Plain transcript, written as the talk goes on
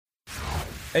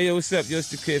Hey, yo, what's up? Yo, it's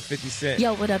the Kid 50 Cent.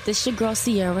 Yo, what up? This your girl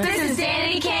Sierra. This is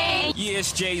Danity Kane. Yeah,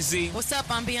 it's Jay-Z. What's up?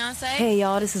 I'm Beyonce. Hey,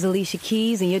 y'all, this is Alicia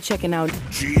Keys, and you're checking out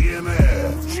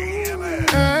GMF.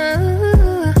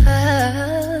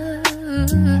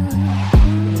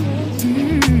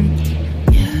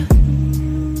 Yeah.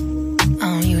 I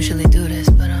don't usually do this,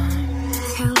 but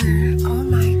Taylor, oh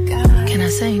my God. can I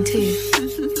sing to you?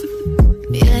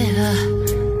 Yeah.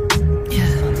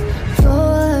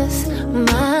 Yours,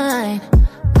 mine,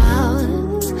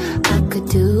 ours. I could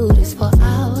do this for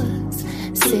hours.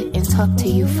 Sit and talk to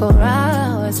you for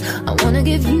hours. I wanna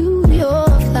give you your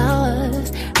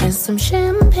flowers and some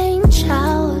champagne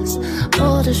showers,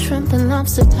 all the shrimp and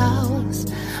lobster towers.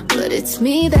 But it's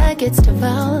me that gets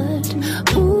devoured.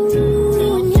 Ooh,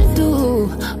 when you do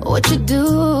what you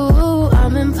do,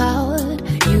 I'm empowered.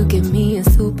 You give me a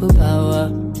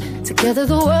superpower. Together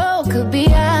the world could be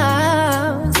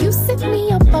ours. You sit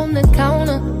me up on the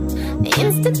counter.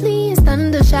 Instantly it's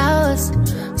thunder showers.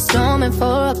 Storming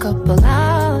for a couple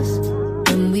hours.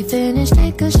 When we finish,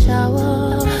 take a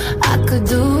shower. I could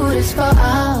do this for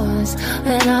hours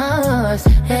and hours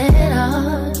and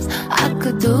hours. I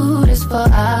could do this for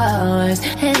hours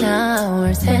and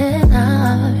hours and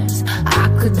hours. I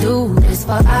could do this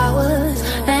for hours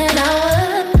and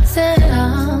hours and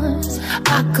hours.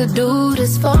 I could do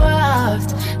this for hours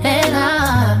and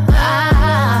hours.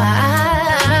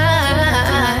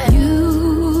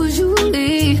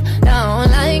 Usually don't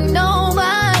like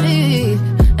nobody,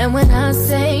 and when I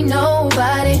say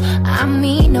nobody, I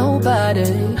mean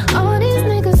nobody. All these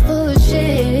niggas full of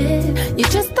shit. You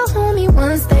just a homie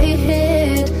once they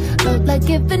hit. Felt like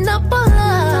giving up on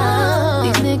love.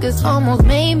 These niggas almost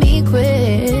made me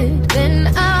quit. Then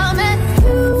I met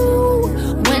you.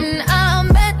 When I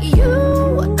met you,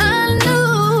 I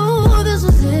knew this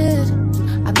was it.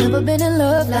 I've never been in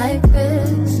love like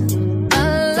this. A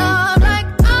love like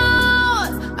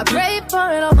ours. I pray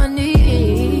for it on my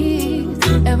knees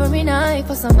every night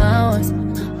for some hours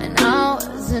and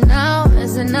hours and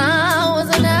hours and hours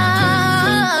and hours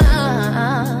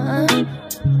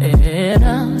and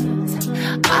hours.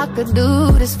 I could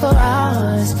do this for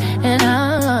hours and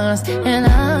hours and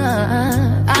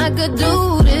hours. I could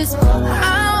do this for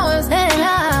hours and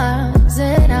hours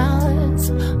and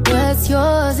hours. What's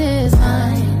yours is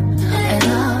mine and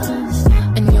ours,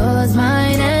 and yours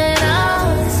mine and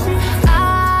ours.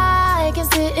 I can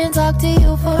sit and talk to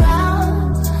you for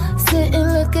hours, sit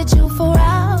and look at you for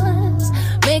hours,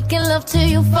 making love to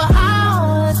you for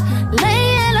hours,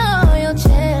 laying on your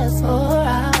chest for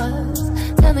hours,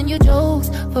 telling you jokes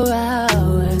for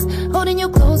hours, holding you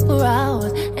close for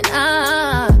hours, and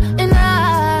hours.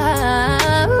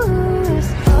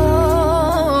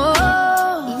 Oh,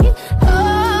 oh,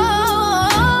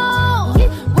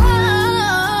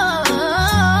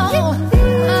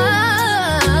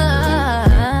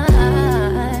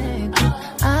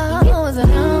 hours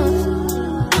and hours,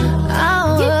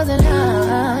 hours and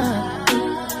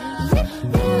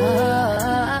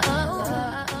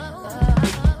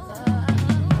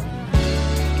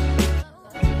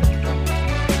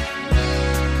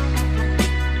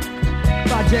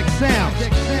Project Sound.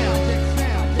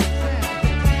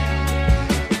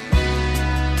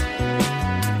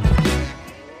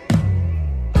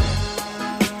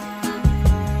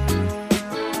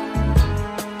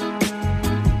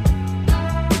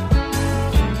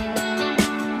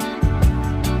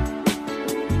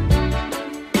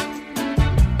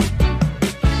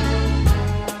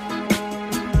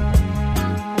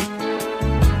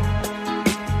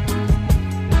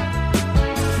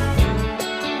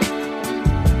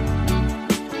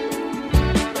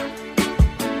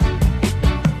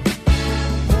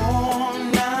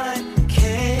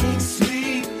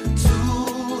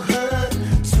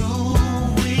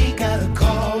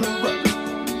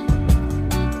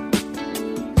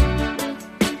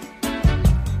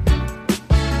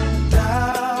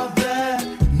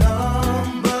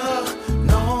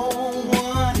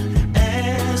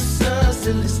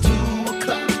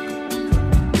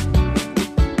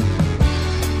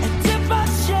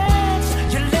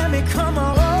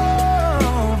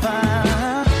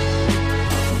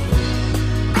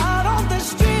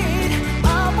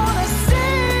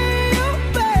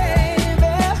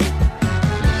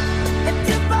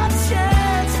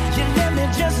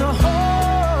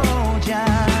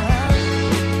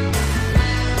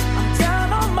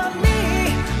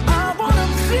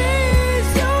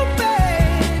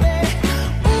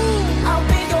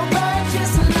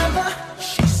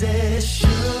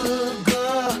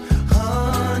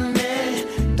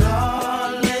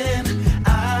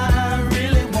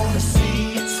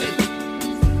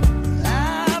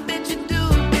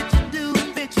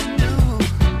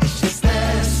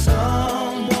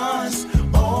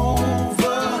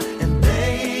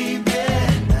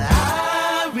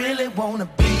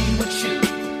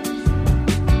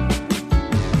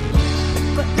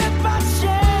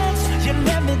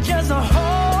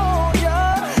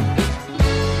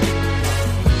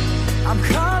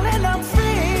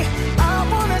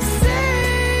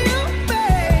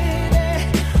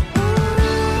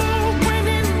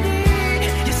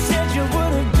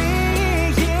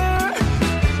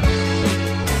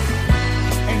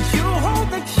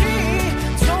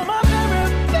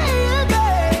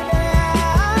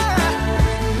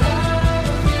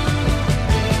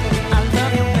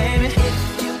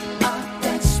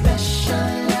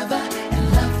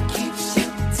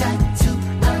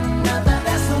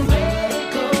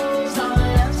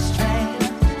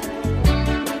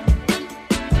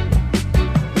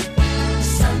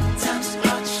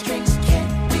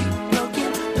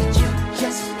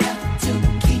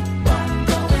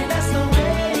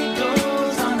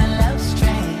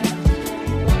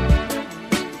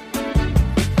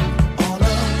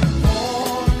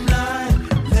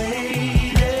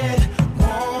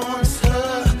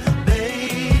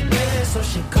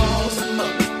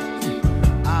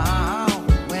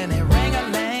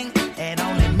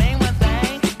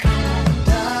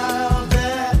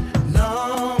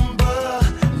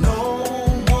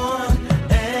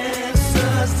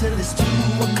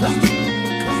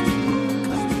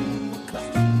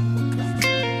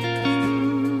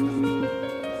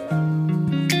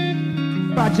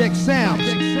 Project Sound.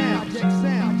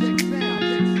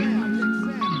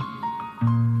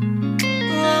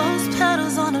 Rose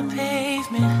petals on the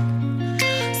pavement,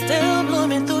 still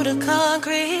blooming through the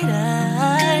concrete.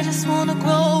 I just wanna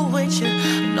grow with you.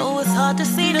 I know it's hard to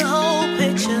see the whole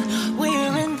picture.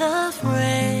 We're in the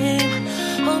frame.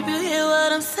 Hope you hear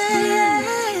what I'm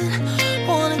saying.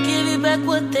 Wanna give you back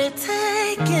what they're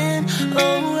taking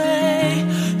away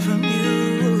from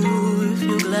you. If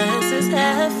your glass is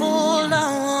half full, I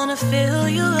wanna fill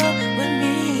you up with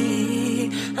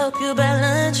me. Help you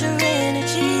balance your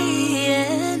energy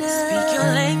and speak your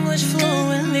language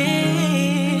fluently.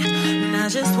 And I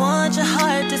just want your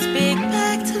heart to speak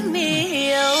back to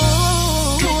me.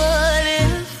 Oh, what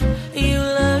if you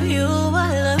love you, I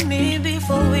love me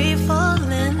before we fall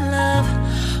in love?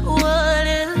 What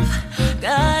if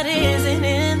God isn't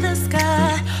in the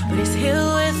sky, but He's here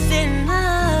within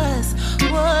us?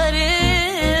 What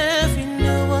if you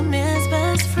knew a man's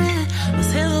best friend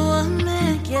was his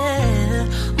woman? Yeah.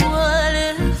 What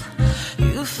if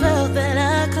you felt that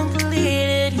I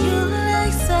completed you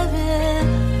like 7?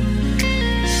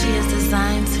 She is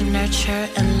designed to nurture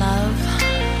and love,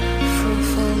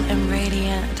 fruitful and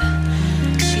radiant.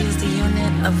 She's the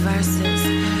unit of verses,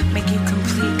 make you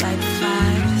complete like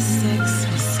 5, 6,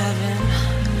 7.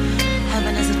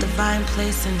 Heaven is a divine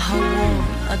place in her womb,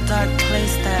 a dark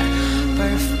place that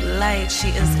birthed light. She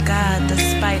is God,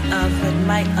 despite of what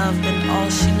might have been all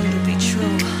she knew to be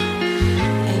true.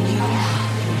 And you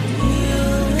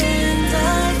and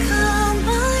I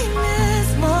combine is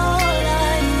more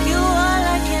like you are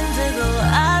like indigo.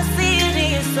 I see it in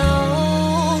your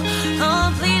soul,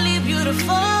 completely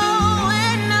beautiful.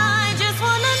 And I just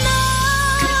wanna know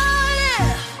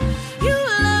if you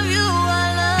love you, I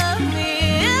love me,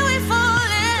 and we fall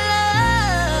in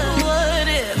love. What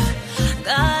if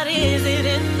God isn't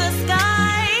in the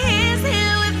sky, He's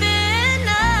here within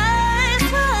us?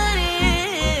 What if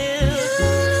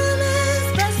his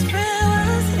best friend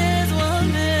was his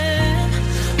woman?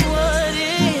 What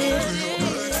if?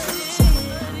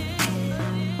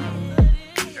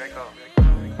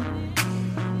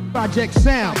 Project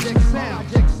Sound.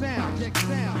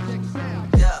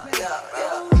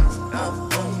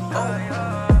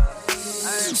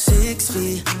 6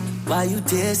 feet, why you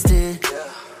distant?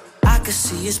 I could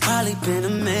see it's probably been a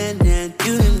minute.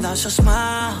 You done lost your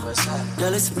smile,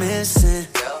 girl, it's missing.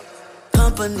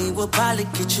 Company will probably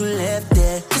get you left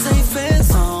there. This ain't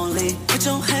friends only, put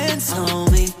your hands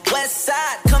on me. West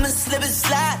side, come and slip and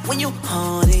slide when you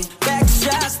horny. Back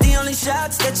shots, the only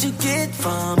shots that you get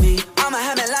from me. I'ma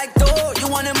have it like Thor, you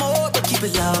want it more, but keep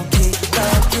it low key,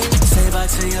 low key. Say bye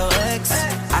to your ex,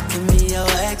 I can be your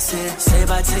exit. Say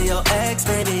bye to your ex,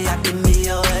 baby, I can be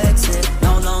your exit.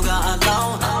 No longer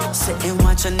alone, sit and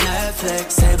watch a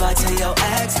Netflix. Say bye to your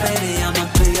ex, baby, I'ma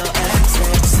be your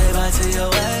exit. Say bye to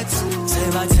your ex, say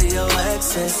bye to your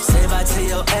exes. Say bye to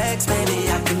your ex, baby,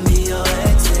 I can be your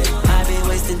exit. I be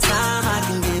wasting time, I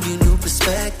can give you new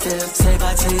perspective. Say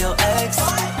bye to your ex,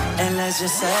 and let's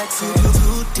just exit.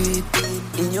 Too deep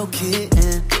in your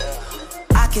kitten,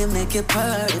 I can make it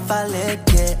purr if I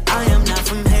let it. I am not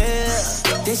from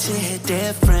here, this shit hit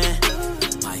different.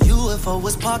 My UFO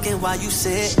was parking while you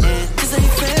sitting. This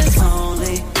ain't friends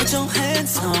only, put your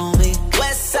hands on me.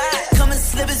 West side, come and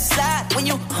slip and slide when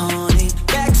you horny.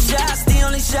 Back shots, the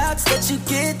only shots that you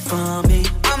get from me.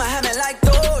 I'ma have it like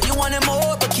Thor, you want it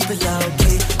more, but keep it low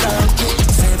key, low key.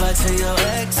 Say bye to your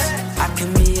ex, I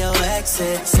can be your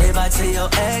exit. Say bye to your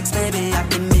ex, baby, I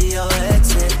can be your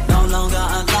exit. No longer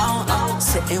alone,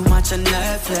 sit and watch a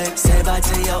Netflix. Say bye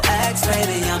to your ex,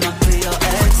 baby, I'ma be your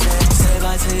exit. Say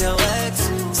bye to your ex,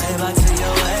 say bye to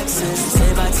your exes.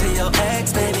 Say bye to your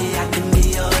ex, baby, I can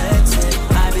be your exit.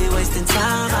 I be wasting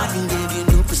time, I can give you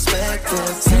new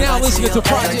perspective. You now listening to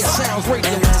Project Sounds Radio.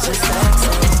 Say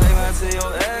bye to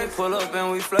your ex, pull up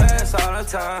and we flex all the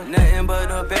time. Nothing but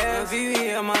the best,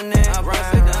 VV in my neck. I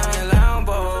brush it down in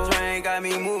Lambo. Drain got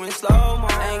me moving slow, mo.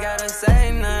 Ain't gotta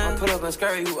say nothing. Pull up and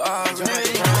skirt you already.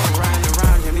 Riding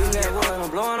around him, you let wood, I'm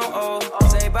blowing on O.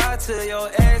 Say bye to your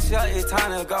ex, yeah, it's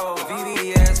time to go.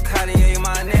 VVS, Cartier,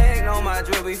 my neck, know my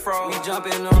drill be fro. We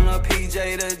jumping on the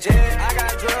PJ, the jet. I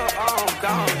got drill on,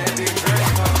 gone, that big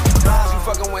dress. You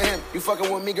fucking with him, you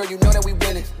fucking with me, girl, you know that we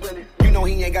winning. You know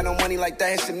he ain't got no money like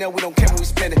that, Chanel, we don't care when we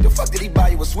spend it. The fuck did he buy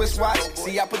you, a Swiss watch?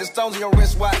 See, I put the stones in your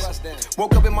wristwatch.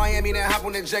 Woke up in Miami, then hop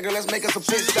on that Jagger, let's make us a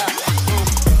pit stop.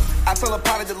 I tell her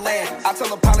pilot to land, I tell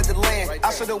her pilot to land.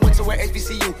 I should've went to where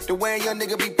HBCU, the way a young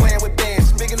nigga be playing with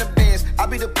bands. Big in the bands, I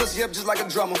beat the pussy up just like a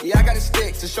drummer. Yeah, I got a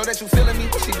stick to show that you feeling me.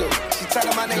 What she do? She tied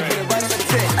up my name, put it right on the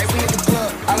tip. Like we hit the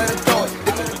club, I let her throw it.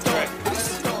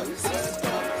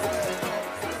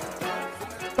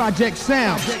 Project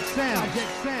Sound.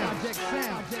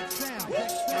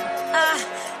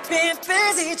 I've been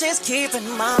busy just keeping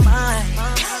my mind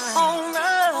on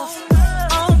love,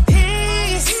 on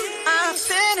peace. I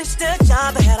finished the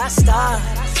job that I started.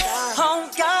 On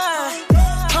God,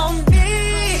 on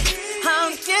me,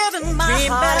 I'm giving my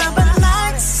heart. Remember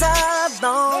nights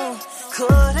alone,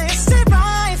 couldn't see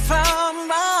right from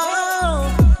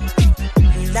wrong.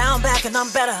 Now I'm back and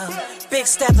I'm better. Big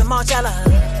step in Margiela,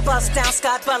 bust down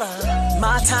Scott Bella.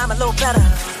 My time a little better.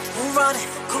 Running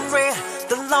career,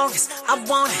 the longest. I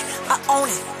want it, I own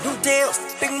it. New deals,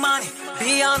 big money.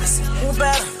 Be honest, who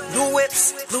better? New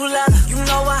whips, blue leather. You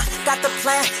know I got the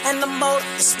plan and the motive.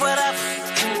 It's whatever.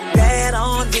 Bet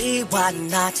on me, why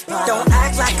not? Don't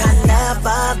act like I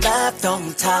never left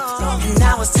on top.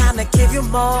 Now it's time to give you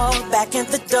more back in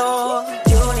the door.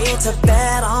 You need to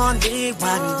bet on me,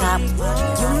 why not?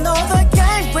 You know the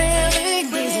game really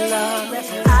needs love.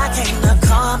 I came to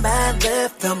come and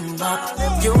lift them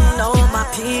up. You know my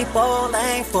people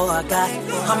ain't forgot.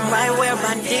 I'm right where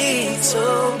I need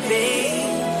to be.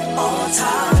 On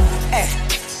top. Hey,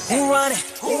 who run it?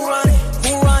 Who run it?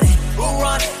 Who run it? Who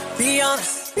run it? Be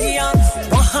honest, be honest.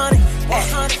 100,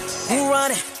 100. Who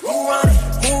run it? Who run it?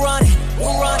 Who run it? Who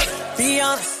run it? Be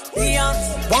honest, be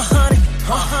honest. 100,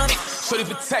 100. So they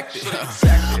protected.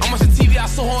 I'm watching TV, I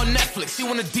saw her on Netflix. She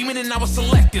want a demon and I was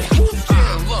selected.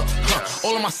 Look,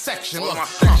 all in my section. Look,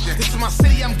 this is my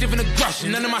city, I'm giving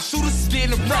aggression. None of my shooters is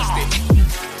getting arrested.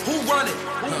 Who run it?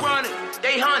 Who run it?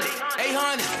 They hunt it,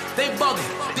 they bugging.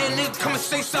 Then nigga come and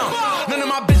say something. None of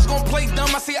my bitches gon' play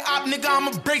dumb. I see an op, nigga,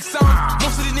 I'ma break some.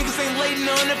 Most of these niggas ain't laid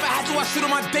none. If I had to, I shoot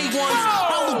on my day ones.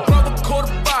 My little brother caught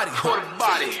a body.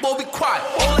 Boy, be quiet.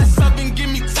 All that stuff and give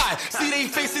me tired. See they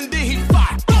facing, then he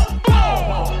fight.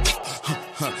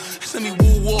 Send me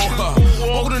woo walker.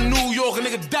 Walk to New York, a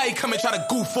nigga die, come and try to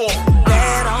goof off.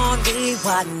 Bet on me,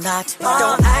 why not?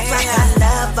 Don't act like I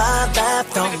never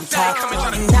left on top.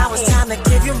 Now it's time to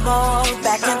give you more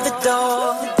back in the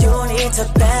door. You need to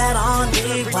bet on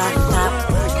me, why not?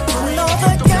 You know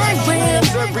the game will.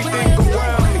 Everything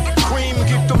around me. Cream,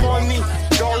 get the money.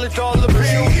 Dollar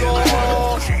bills,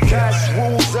 y'all. Cash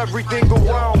rules everything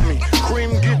around me.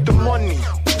 Cream, get the money.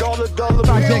 Dollar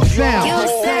bills, y'all. You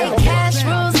say cash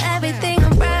rules everything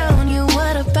around you.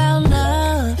 What about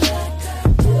love?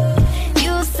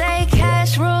 You say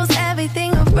cash rules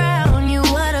everything around you.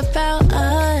 What about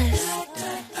us?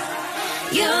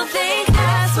 You think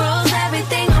cash rules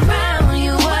everything around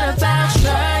you. What about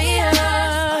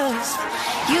trust?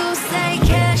 You say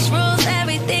cash rules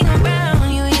everything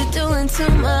around you. You're doing too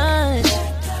much,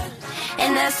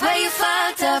 and that's where you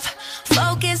fucked up.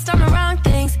 Focused on the wrong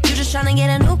things. You just trying to get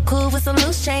a new cool with some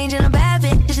loose change and a bad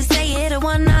bitch. Just say it in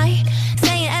one night,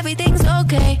 saying everything's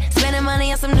okay. Spending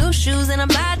money on some new shoes and a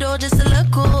bad door just to look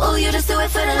cool. Oh, you just do it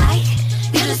for the light.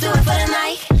 You just do it for the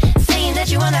night. Saying that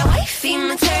you want that wifey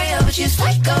material, but you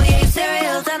psycho, yeah, you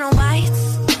cereal down on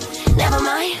whites. Never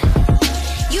mind.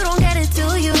 You don't get it, do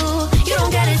you? You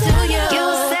don't get it, do you? You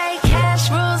say cash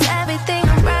rules everything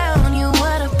around you.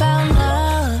 What about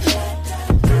love?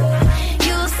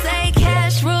 You say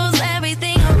cash rules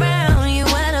everything around you.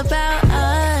 What about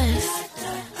us?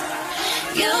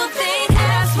 You think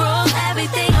cash rules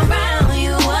everything around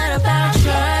you. What about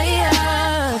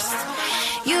trust?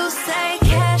 You say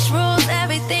cash rules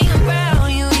everything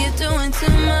around you. You're doing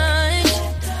too much,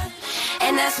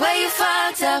 and that's where you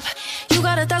fucked up. You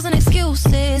got 1,000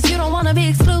 excuses. You don't wanna be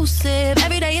exclusive.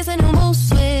 Every day is a new mood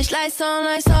switch. Lights on,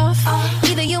 lights off.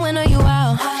 Either you in or you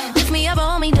out. Lift me up or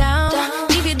hold me down.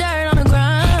 Leave your dirt on the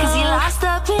ground. Cause you lost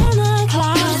up in the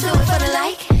clouds. You just do it for the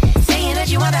like. Saying that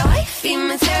you want that wifey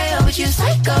material, but you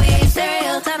psycho, yeah, you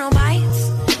cereal down on bites.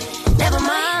 Never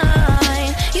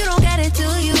mind. You don't get it, do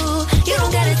you? You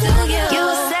don't get it, do you? You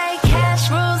say cash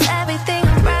rules everything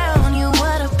around you.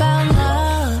 What about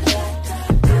love?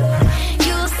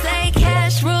 You say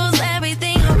cash rules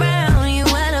everything around you.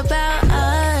 What about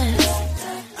us?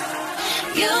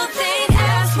 You think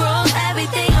cash rules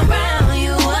everything around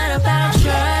you. What about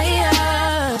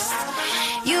trust?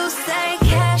 You say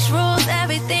cash rules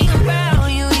everything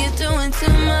around you. You're doing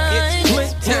too much. It's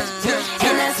split time.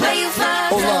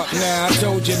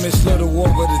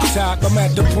 talk. I'm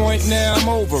at the point now, I'm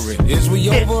over it. Is we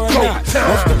over or not?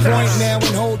 What's the point now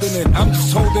in holding it? I'm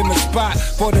just holding the spot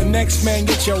for the next man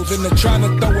get chosen and trying to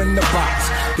throw in the box.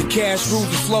 The cash rules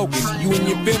the slogan. You and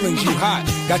your feelings, you hot.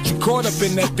 Got you caught up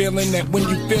in that feeling that when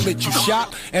you feel it, you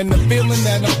shot. And the feeling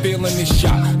that I'm feeling is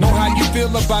shot. Know how you feel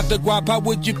about the guap, how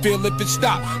would you feel if it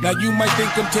stopped? Now you might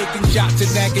think I'm taking shots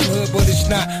at Nagging Hood, but it's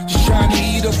not. Just trying to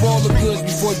eat up all the goods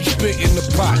before you spit in the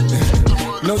pot.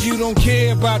 No, you don't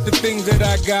care about the things that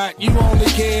I got. You only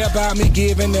care about me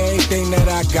giving everything that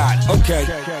I got. Okay.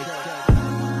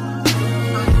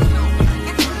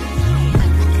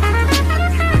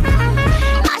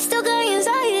 I still got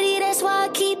anxiety, that's why I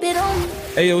keep it on me.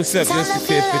 Hey, yo, what's up? This is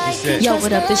 50 Cent. Yo,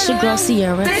 what up? This your girl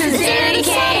Sierra. This is Danny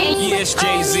K. Yes,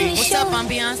 Jay-Z. What's up, I'm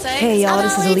Beyonce. Hey y'all,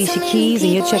 this is Alicia Keys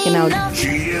and you're checking out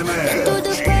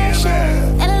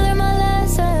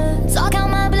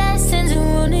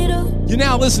You're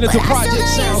now listening to Project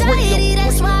Sounds Radio.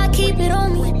 That's why I keep it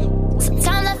on me.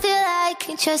 Sometimes I feel like I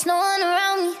can't trust no one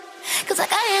around me. Cause I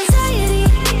got anxiety.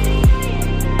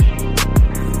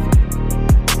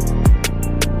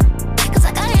 Cause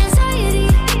I got anxiety.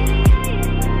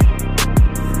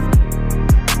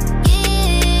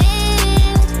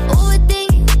 Yeah.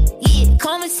 Overthinking. Yeah.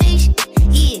 Conversation.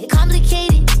 Yeah.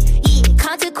 Complicated. Yeah.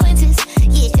 Consequences.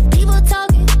 Yeah. People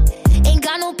talking. Ain't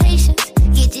got no patience.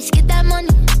 Yeah. Just get that money.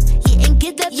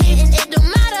 Get that yeah, and it don't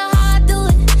matter how I do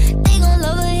it. They gon'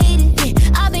 love or hate it.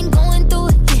 Yeah, I've been going through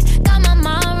it. Yeah, got my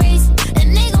mind racing,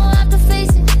 and they gon' have to face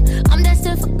it. I'm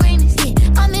destined for greatness. Yeah,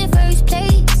 I'm in first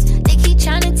place. They keep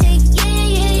trying to take.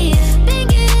 Yeah. Been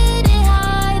getting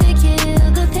high to kill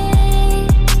the pain.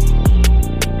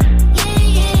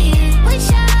 Yeah. Wish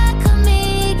I could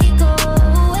make it go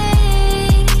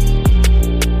away.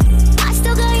 I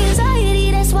still got anxiety,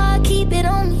 that's why I keep it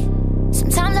on me.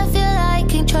 Sometimes I feel like I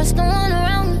can't trust no one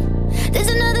around me. There's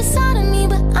another side of me,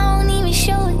 but I don't even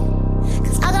show it.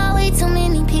 Cause I got way too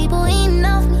many people eating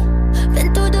off me.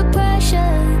 Been through the pressure,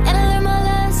 and I learned my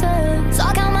lesson. So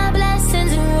I count my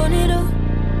blessings and run it up.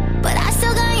 But I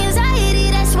still got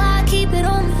anxiety, that's why I keep it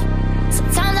on me.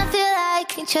 Sometimes I feel like I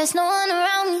can't trust no one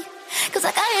around me. Cause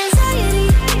I got anxiety.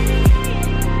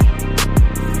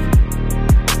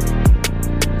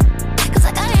 Cause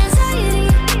I got anxiety.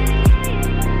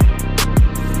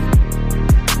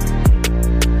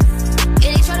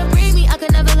 I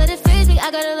could never let it phase me.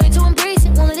 I gotta learn to embrace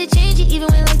it. Won't let it change it. Even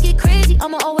when life get crazy,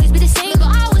 I'ma always be the same. But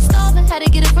I was starving, had to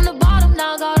get it from the bottom.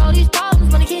 Now I got all these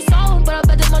problems, money can't solve them. But I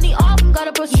bet the money off them.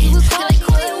 Gotta proceed with caution. Like,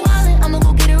 call you wildin', I'ma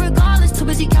go get it regardless. Too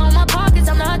busy counting my pockets.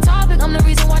 I'm not a topic. I'm the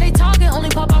reason why they talking. Only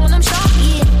pop out when I'm shopping.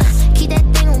 Yeah, keep that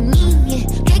thing on me. Yeah,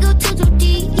 can't go too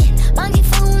deep. Yeah, mind keep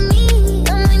following me.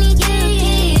 I'm winning. Yeah.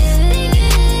 Been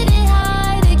getting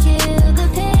high to kill the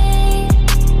pain.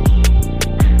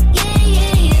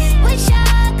 Yeah. Wish I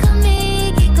could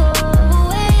make it go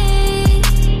away.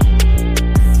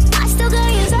 I still got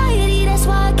anxiety, that's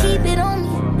why I keep it on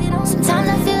me. Sometimes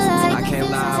I feel like I can't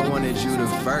lie, I wanted you the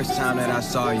first time that I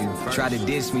saw you. Try to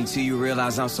diss me till you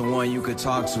realize I'm someone you could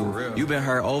talk to. You've been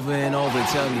hurt over and over,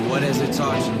 tell me, what has it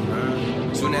taught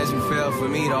you? Soon as you fell for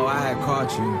me though, I had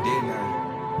caught you.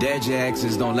 Dead your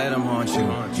exes, don't let them haunt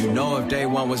you. You know if they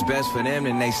want what's best for them,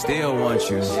 then they still want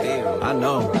you. I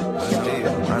know.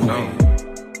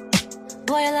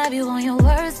 Boy, I love you on your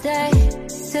worst day.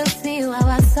 Still see you how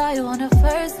I saw you on the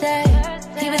first day.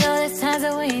 Even though there's times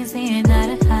that we ain't seeing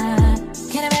eye to eye.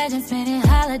 Can't imagine spending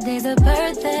holidays or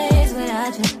birthdays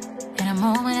without you. And the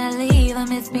moment I leave, I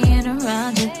miss being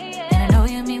around you. And I know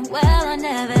you mean well, I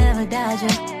never ever doubt you.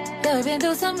 Though we've been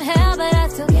through some hell, but I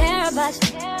still care about you.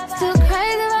 Still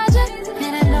crazy about you.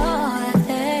 And I know that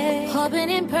they hoping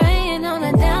and praying on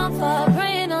a downfall.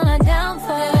 Praying on a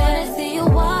downfall. They wanna see you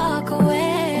walk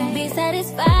away. Won't be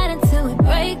satisfied until we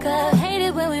break up. Hate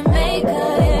it when we make up,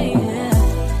 yeah.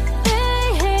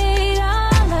 They hate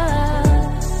our love.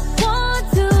 Want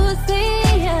to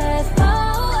see us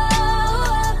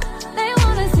fall. They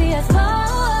wanna see us fall.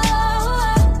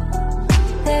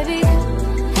 They be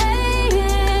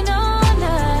hating on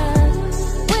us,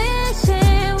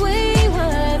 wishing we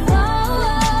would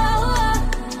fall.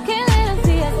 Can't let them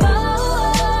see us fall.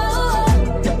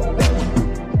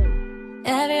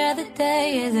 Every other day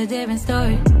is a different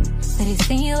story. Said he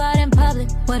seen you out in public,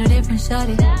 what a different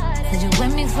shorty. Said you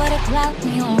with me for the clout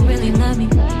and you don't really love me.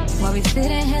 While we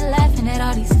sitting here laughing at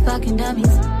all these fucking dummies.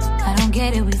 I don't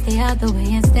get it, we stay out the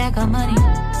way and stack our money.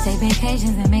 Take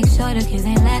vacations and make sure the kids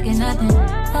ain't lacking nothing.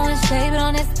 Throwing shade, but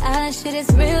on this island shit is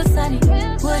real sunny.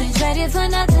 Wouldn't trade it for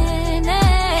nothing, and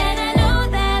I know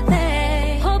that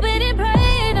they hoping and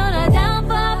praying on a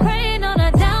downfall. Praying on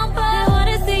a downfall. They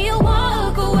wanna see you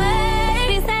walk away.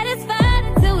 Be satisfied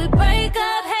until we break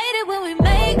up. Hey,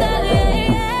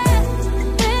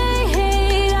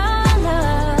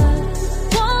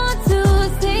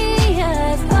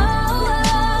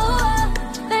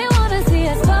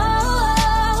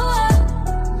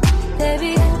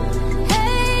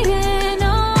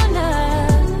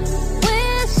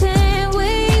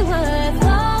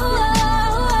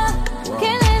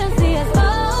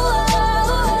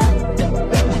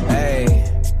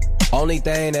 Only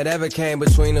thing that ever came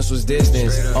between us was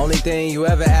distance. Only thing you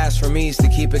ever asked from me is to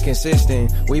keep it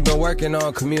consistent. We've been working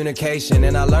on communication,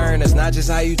 and I learned it's not just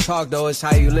how you talk though, it's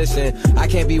how you listen. I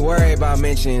can't be worried about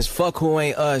mentions. Fuck who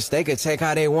ain't us. They could take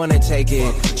how they wanna take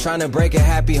it. Trying to break a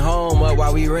happy home up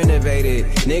while we renovate it.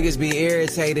 Niggas be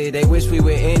irritated. They wish we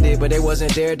would end it, but they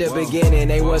wasn't there at the beginning.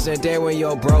 They wasn't there when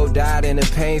your bro died and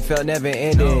the pain felt never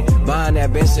ending. Behind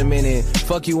that been cemented.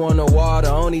 Fuck you on the wall. The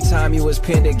only time you was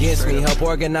pinned against me. Help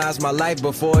organize my life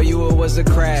before you. It was a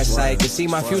crash site. To see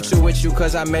my future with you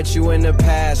cause I met you in the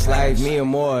past life. Me and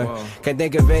more. Can't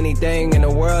think of anything in the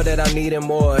world that I needed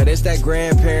more. It's that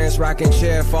grandparents rocking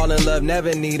chair, fall in love,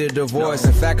 never need a divorce.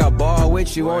 In fact, I ball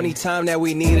with you only time that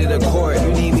we needed a court.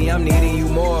 You need me, I'm needing you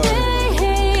more. Sure.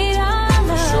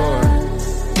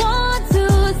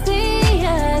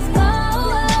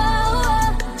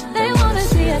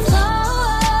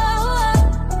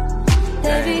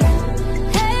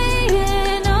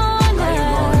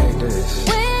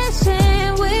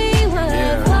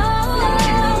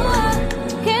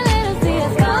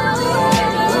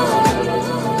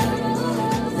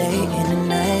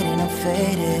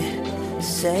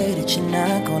 Say that you're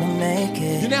not gonna make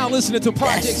it. You're now listening to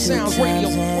Project Sounds Radio.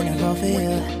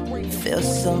 Feel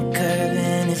some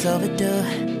curving, it's overdue.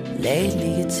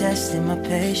 Lately you're testing my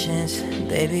patience.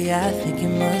 Baby, I think you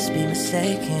must be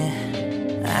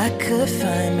mistaken. I could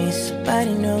find me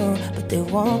somebody new, but they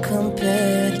won't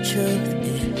compare the truth.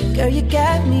 Yeah. Girl, you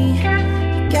got me,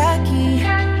 you cocky,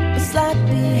 but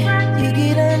sloppy. You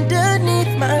get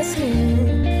underneath my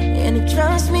skin, and it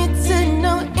drives me to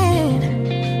no end.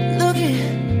 Look it,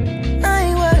 I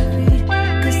ain't worried,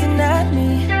 cause they're not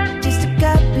me, just a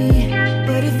copy.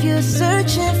 But if you're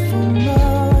searching for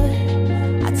more,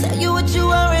 I'll tell you what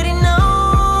you already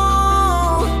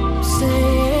know.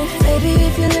 Say it, baby,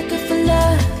 if you're looking for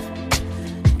love,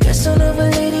 dress on over,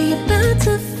 lady, you're bound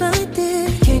to find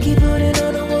it. Can't keep holding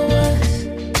on to what was.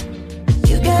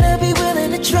 You gotta be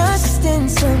willing to trust in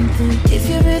something. If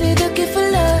you're really looking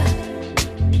for love,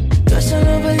 dress on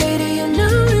over, lady, you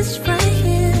know it's right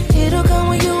here. It'll come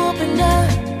when you open up.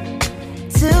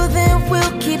 Till then,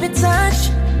 we'll keep in touch.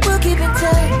 We'll keep in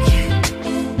touch.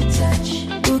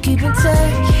 We'll keep in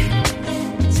touch.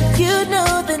 You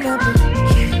know the number.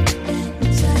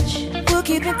 We'll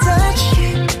keep in touch.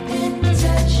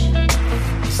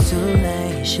 It's too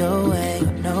late, it's your way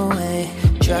or no way.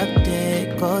 Drop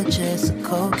dead, gorgeous, a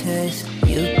cold case.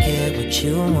 You get what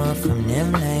you want from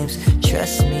them names.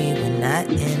 Trust me, we're not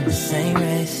in the same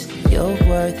race. You're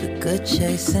worth a good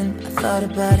chasing. I thought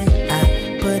about it, I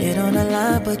put it on the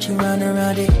line, but you run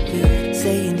around it. You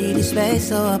say you needed space,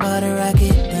 so I bought a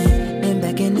rocket. Been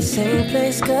back in the same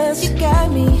place, cause you got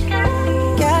me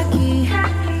cocky,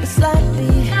 but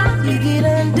sloppy. You get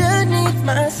underneath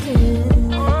my skin,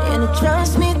 and it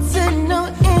drives me to no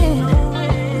end.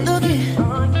 Look it,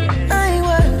 I ain't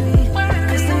worried,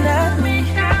 cause they're not me,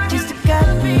 just a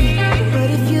copy. But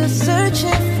if you're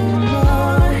searching for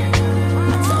more,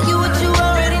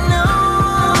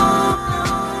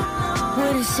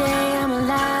 say I'm a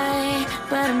lie,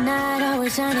 but I'm not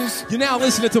always honest. You're now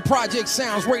listening to Project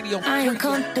Sounds Radio. I ain't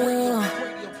come through,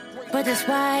 but that's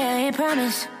why I ain't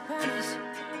promised.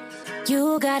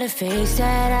 You got a face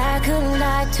that I couldn't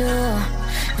lie to.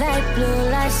 Light blue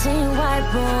lights in white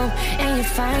room, and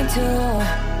you're fine too.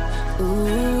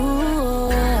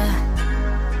 Ooh,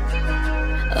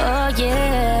 oh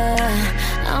yeah.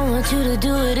 I want you to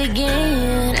do it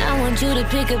again. I want you to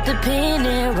pick up the pen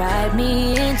and write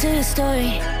me into your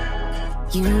story.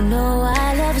 You know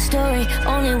I love a story,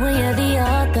 only when you're the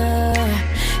author.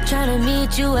 Trying to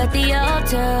meet you at the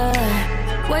altar,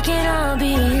 working on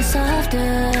being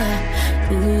softer.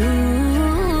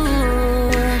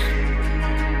 Ooh,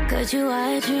 cause you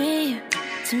are a dream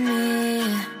to me.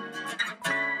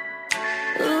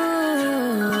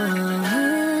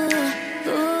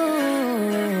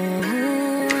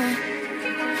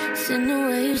 In the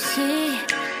way you see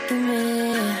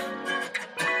me.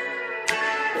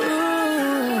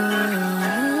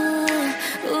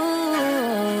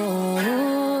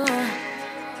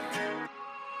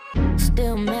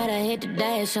 Still mad I hit the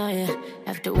dash on you.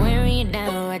 After wearing you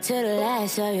down right to the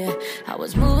last of you. I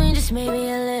was moving just maybe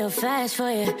a little fast for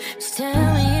you. Just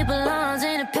tell me it belongs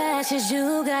in the past, cause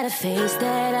you got a face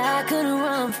that I couldn't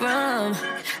run from.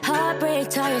 Heartbreak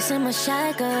targets in my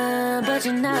shotgun, but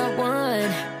you're not one.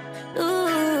 Ooh,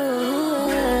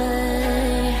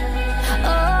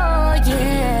 oh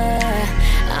yeah.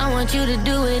 I want you to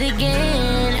do it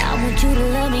again. I want you to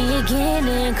love me again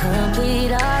and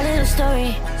complete our little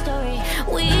story.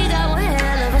 We got one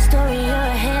hell of a story. You're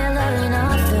a hell of an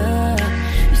author.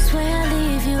 You swear I'll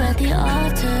leave you at the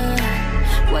altar,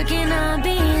 working on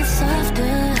being soft.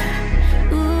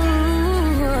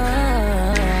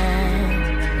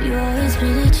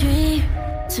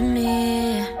 to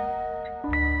me.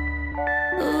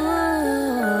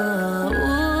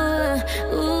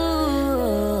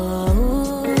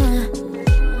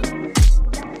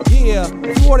 Yeah,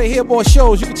 if you want to hear more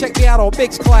shows, you can check me out on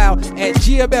Mixcloud at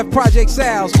GMF Project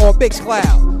Sounds or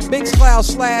Mixcloud.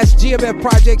 Mixcloud/GMF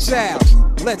Project Sounds.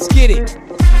 Let's get it.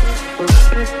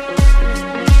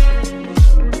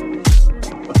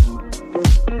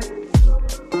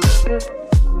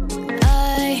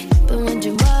 I've been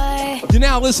wondering why. You're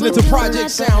now listening to Project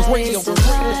Sounds Radio.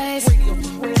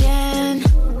 Can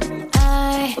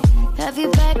I have you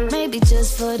back maybe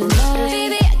just for the night?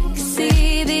 Baby, I can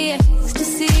see the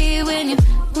ecstasy when you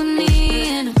with me.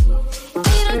 And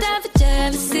you don't have to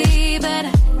jealousy, but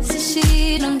I say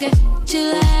she don't get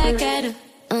you like I do.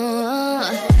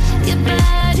 Your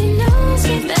body knows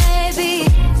me, baby.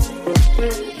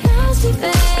 Knows me,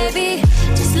 baby.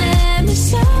 Just let me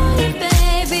show you,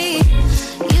 baby.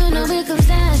 You know it comes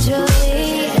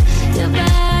naturally. Your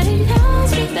body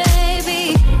knows me, baby.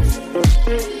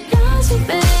 Knows me,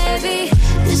 baby.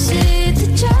 The shit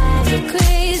that drives you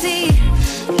crazy.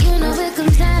 You know it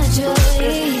comes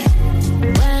naturally.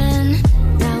 When,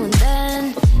 now and then,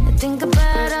 I think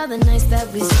about all the nights that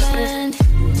we spend.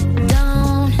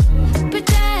 Don't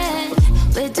pretend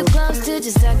we're too close to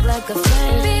just act like a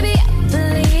friend. Baby, I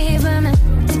believe I'm meant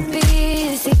to be.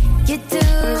 See, you do,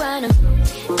 I know.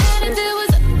 And if it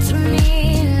was up to me,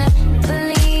 and I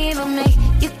believe I'll make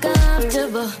you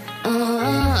comfortable.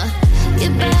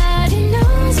 Your body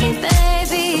knows me,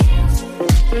 baby.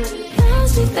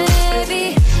 Knows me, baby.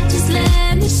 Just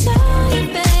let me show you,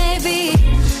 baby.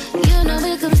 You know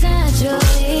it comes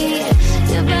naturally.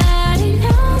 Your body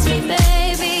knows me,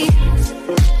 baby.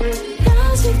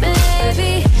 Knows me,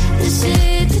 baby. The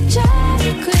shit that drives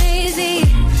you crazy.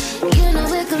 You know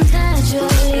it comes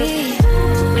naturally.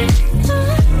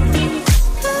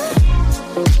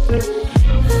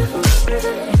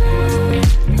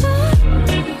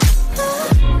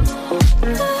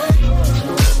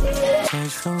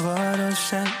 Change from what I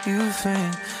sent you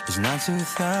think. It's not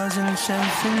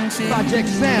 2017. Project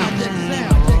Sound.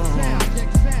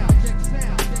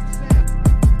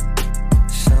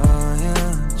 So you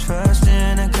trust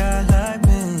in a guy like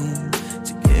me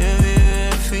to give you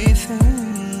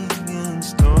everything in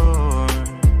store.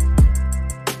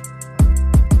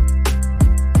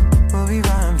 We'll be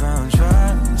riding round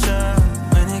drives up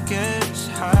when it gets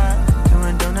hot,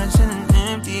 doing donuts in an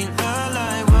empty lot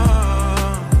like whoa.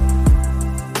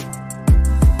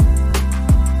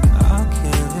 I'll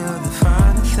give you the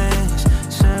final things.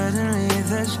 Suddenly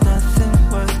there's nothing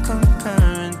worth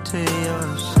comparing to your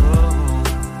soul.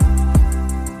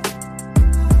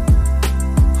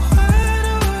 Where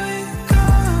do we go?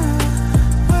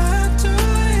 Where do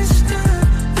we stand?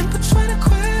 In between a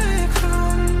quick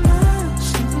romance,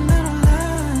 something that'll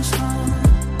last long.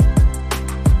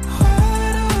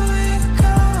 Where do we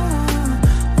go?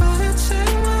 Will you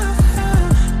take my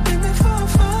hand? Make me fall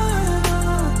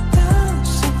final dance,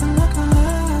 something like a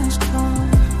last call.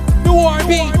 New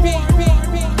R&B.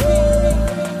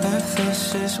 If this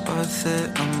is worth it,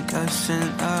 I'm guessing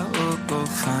I will go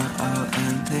find out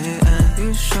in the end.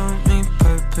 You show me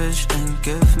purpose and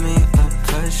give me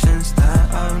affections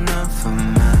that I've never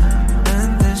met. In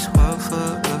this world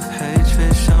full of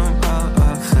hatred, somehow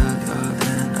I feel your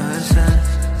innocence.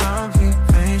 I'll be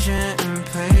patient and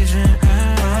patient.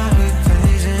 I'll be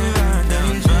patient and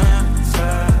patient.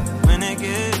 When it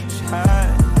gets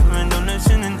hot, when donuts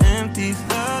in an empty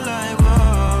feel like whoa.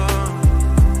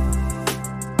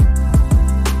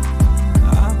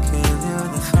 I'll give you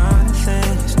the final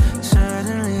things.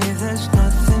 Suddenly there's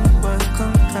nothing worth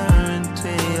comparing to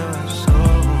your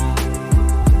soul.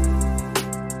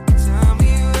 Tell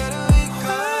me where do we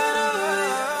go?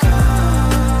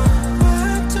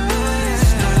 Where do we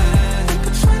stand? In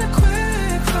between a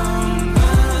quick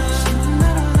romance, something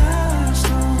that'll last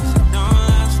long. Don't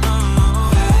last long.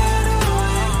 Where do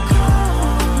we go?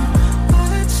 Will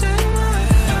you take my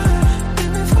hand?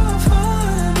 Make me fall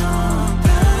final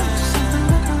dance, something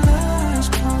like a last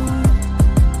call.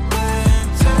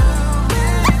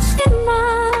 Can I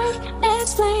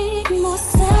explain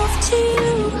myself to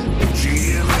you?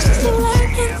 Still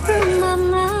working through my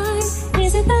mind.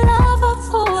 Is it the love of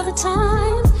all the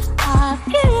time? I've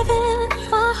given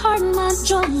my heart, my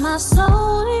joy, my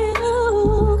soul to you.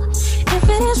 If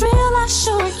it is real, I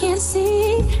sure can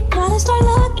see. Gotta start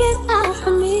looking out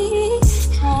for me.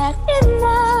 Had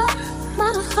enough,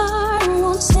 my heart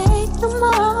won't take no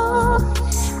more.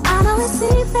 I know it's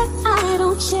deep that I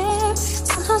don't care.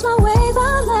 Sometimes my ways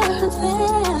are less than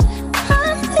fair. I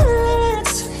feel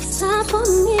it's time for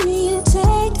me to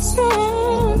take a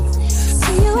stand.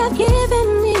 See, you have given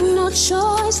me no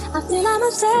choice. I feel I'ma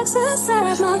text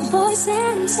inside my voice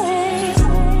and say,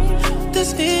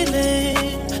 this feeling,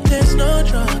 there's no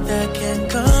drug that can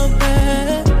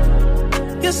compare.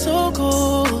 You're so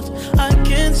cold, I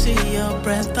can see your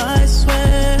breath, I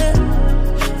swear.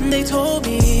 They told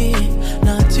me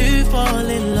not to fall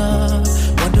in love,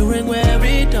 wondering where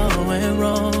it all went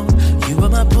wrong. You were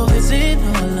my poison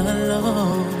all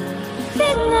along.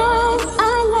 Midnight,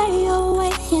 I lay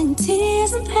awake in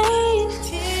tears and pain,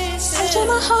 searching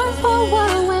my heart for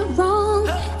what went wrong,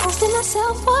 asking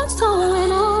myself what's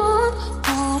going on.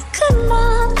 Why could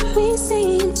not we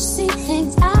seem to see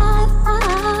things eye to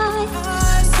eye?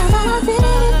 Somehow I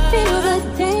didn't feel the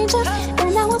danger,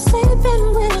 and I was sleeping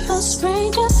with a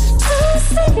stranger. To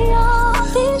see all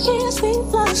these years we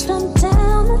flushed them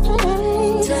down the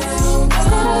drain.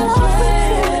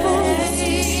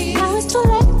 Now it's too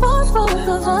late for both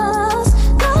of us.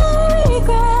 No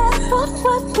regret for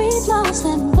what we lost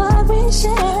and what we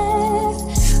shared.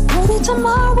 Maybe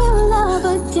tomorrow we'll love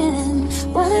again.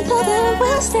 What if then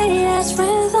we'll stay as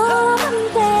friends all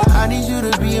day? I need you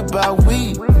to be about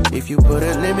we. If you put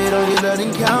a limit on your love,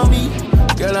 then count me.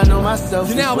 Girl, I know myself.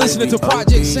 You're now listening to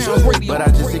Project Sounds Radio. But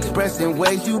I just express in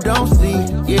ways you don't see.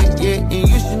 Yeah, yeah, and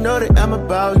you should know that I'm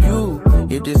about you.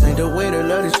 If this ain't the way to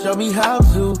love, then show me how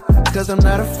to. Cause I'm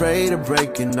not afraid of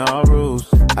breaking all rules.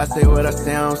 I say what I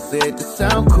sound, said to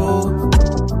sound cool.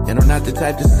 And I'm not the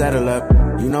type to settle up.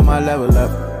 You know my level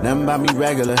up, nothing about me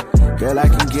regular. Girl, I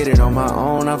can get it on my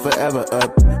own, I'm forever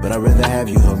up. But I'd rather have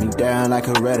you hold me down like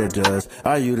a Redder does.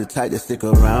 Are you the type to stick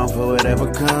around for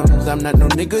whatever comes? I'm not no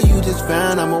nigga you just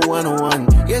found, I'm a one-on-one.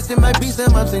 Yes, it might be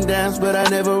some ups and downs, but I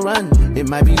never run. It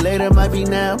might be later, might be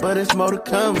now, but it's more to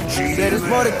come. Said it's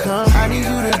more to come, I need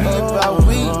you to be about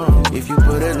we. If you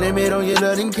put a limit on your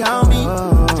love, then count me.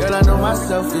 Girl, I know my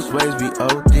selfish ways be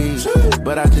OD,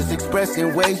 but I just express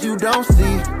in ways you don't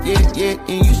see. Yeah, yeah,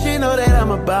 and you should know that I'm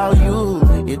about you.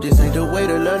 If this ain't the way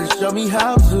to love, then show me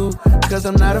how to. Cause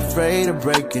I'm not afraid of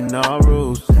breaking all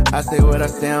rules. I say what I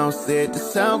sound, said to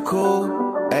sound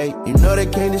cool. Hey, you know they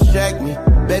can't distract me,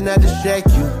 better not distract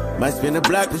you. Might spin a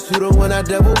block, but you the one I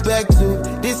double back to.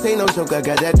 This ain't no joke, I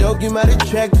got that dope, you might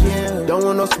attract you. Don't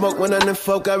want no smoke when I'm in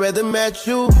folk, I'd rather match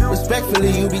you.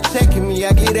 Respectfully, you be checking me,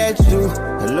 I get at you.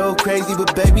 A little crazy,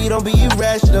 but baby, don't be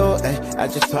irrational. Ay, I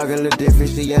just talk a little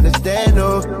different, she understand,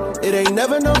 oh. It ain't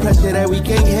never no pressure that we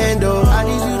can't handle. I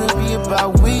need you to be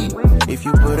about we. If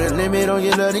you put a limit on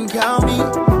your love, then count me.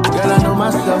 Girl, I know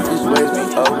myself, this ways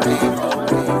be OD.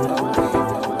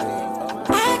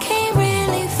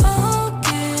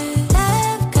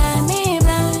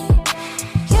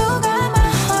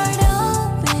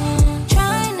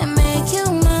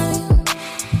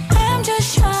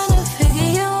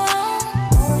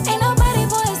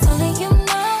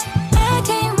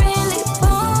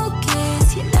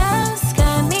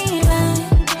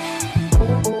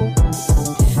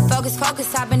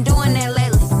 I've been doing that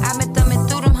lately. I've been thumbing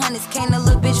through them hundreds, can't a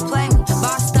little bitch play me.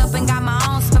 Bossed up and got my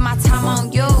own, spend my time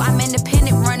on you. I'm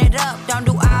independent, run it up, don't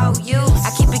do all you.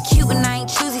 I keep it cute and I ain't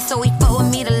choosy, so he fuck with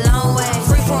me the long way.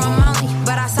 Free for him only,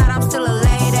 but outside I'm still a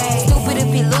lady. Stupid if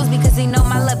he lose me, cause he know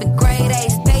my love is grade A.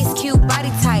 Space cute,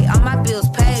 body tight, all my bills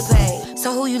paid.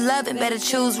 So who you loving, better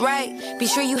choose right. Be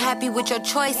sure you happy with your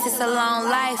choice, it's a long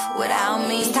life without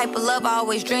me. This type of love, I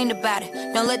always dreamed about it.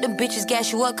 Don't let them bitches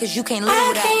gas you up, cause you can't live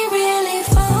without it. I can't really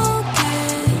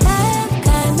focus, love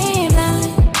got me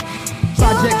blind.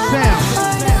 Project Sound.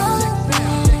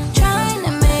 Trying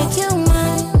to make you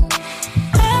mine.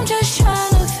 I'm just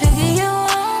trying to figure you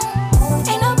out.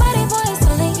 Ain't nobody voice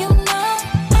only you know.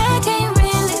 I can't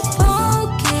really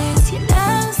focus, your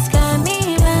love's got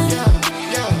me blind.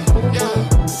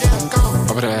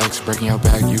 Over the X, breaking your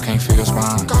back, you can't feel your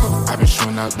spine. I've been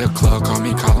shooting up the club, call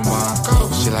me Columbine.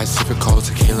 She like sipping cold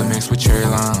tequila mixed with cherry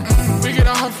lime. We get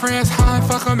all her friends high and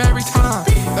fuck them every time.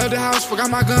 Left the house, forgot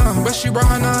my gun, but she brought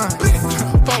her 9.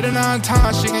 Fuck the 9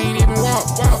 times, she can't even walk.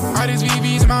 All these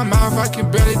VVs in my mouth, I can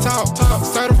barely talk.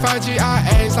 Certified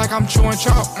GIAs like I'm chewing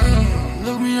chalk.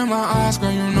 Look me in my eyes,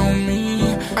 girl, you know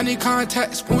me. I need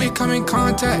contacts when we come in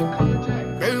contact.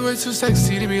 Baby, we're too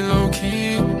sexy to be low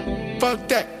key. Fuck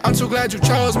that, I'm too glad you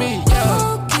chose me.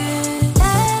 Yeah.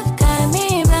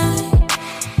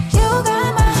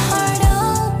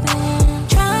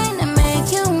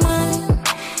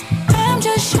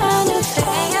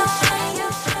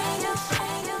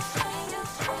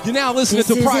 You're now listening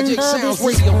to Project Sounds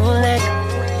Radio.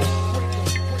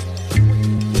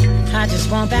 I just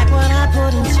want back what I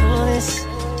put into this,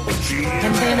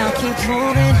 and then I'll keep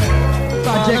moving.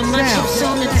 All of my chips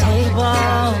on the table,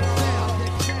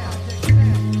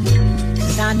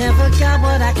 'cause I never got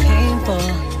what I came for,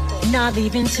 not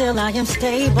leaving till I am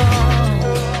stable.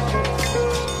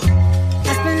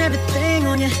 everything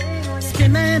on you.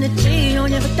 Spend my energy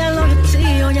on you, but that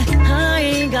loyalty on you. I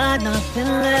ain't got nothing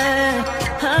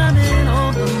left. I'm in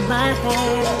over my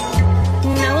head.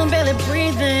 Now I'm barely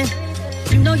breathing.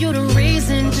 You know you're the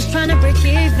reason, just trying to break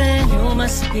even. You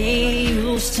must be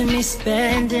used to me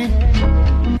spending.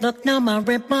 Look now, my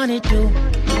rent money due.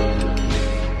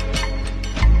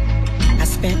 I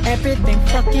spent everything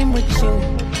fucking with you.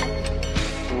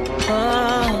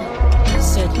 Oh,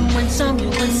 said you win some, you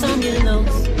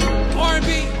lose. R&B,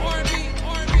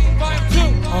 Volume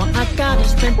 2. All I got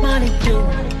is rent money due.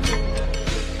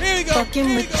 Here we go.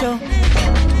 Fucking with you.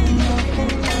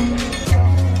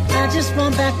 I just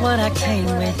want back what I came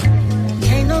with.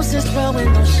 Ain't no sense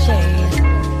throwing no shade.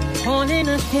 Pointing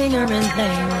a finger and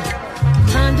blame.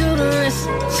 Undo the wrist,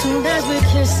 soon as we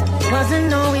kiss. Wasn't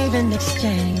no even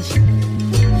exchange.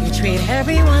 You treat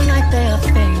everyone like they're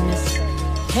famous.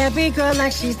 Every girl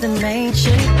like she's the main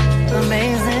chick.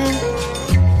 Amazing.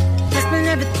 I spend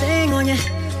everything on you.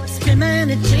 Spend my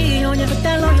energy on you, but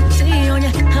that loyalty on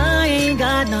you. I ain't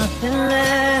got nothing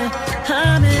left.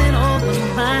 I'm in over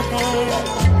my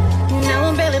head. Now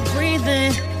I'm barely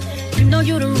breathing. You know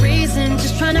you're the reason,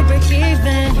 just trying to break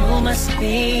even. You must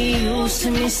be used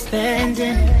to me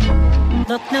spending.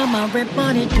 Look now, my rent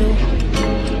money due.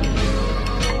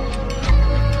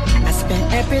 I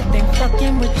spent everything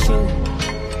fucking with you.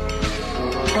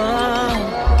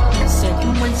 Oh, said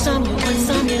you win some, you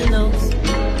lose.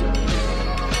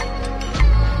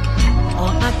 All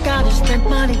I got is rent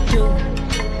money due.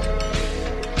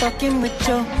 Fucking with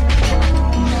you.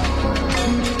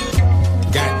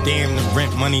 Goddamn, the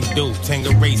rent money due.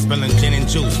 Tangeray spilling gin and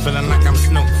juice. Feeling like I'm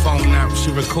Snoop. Phone out, she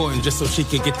recording just so she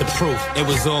could get the proof. It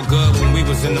was all good when we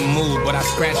was in the mood, but I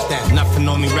scratched that. Nothing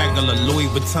on me regular. Louis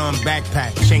Vuitton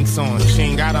backpack. Chinks on. She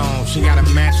ain't got on. She gotta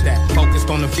match that. Focused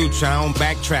on the future, I don't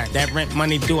backtrack. That rent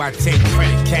money due, I take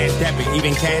credit. Cash debit,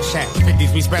 even cash at.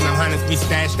 50s, we spend 100s, we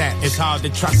stash that. It's hard to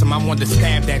trust him. I want to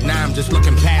stab that. Now I'm just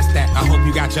looking past that. I hope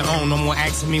you got your own. No more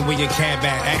asking me where your cab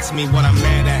at. Ask me what I'm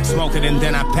mad at. Smoke it and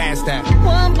then I pass that.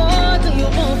 What more do you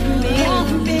want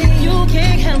from me? You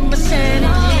can't help my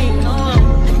sanity. I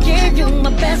gave you my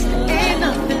best, ain't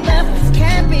nothing left. This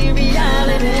can't be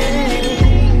reality.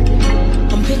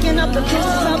 I'm picking up the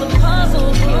pieces of the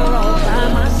puzzle here all by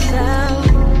myself.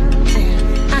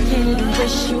 Damn, I can't even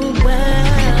wish you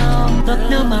well. Look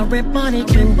now, my rent money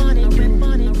due.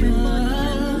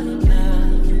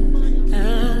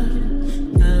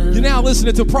 You're now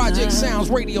listening to Project Sounds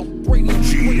Radio.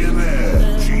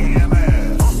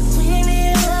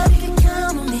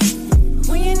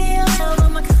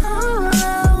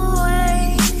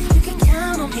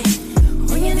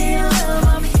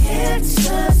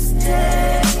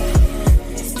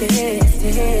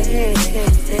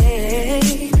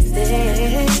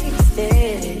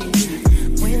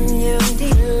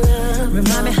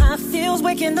 Remind me how it feels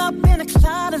waking up in a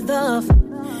cloud of love.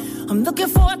 I'm looking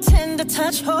for a tender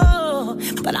touch, oh,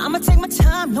 but I'ma take my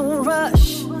time, no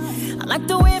rush. I like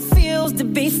the way it feels to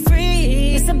be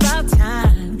free. It's about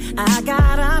time. I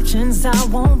got options, I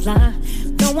won't lie.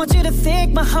 Don't want you to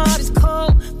think my heart is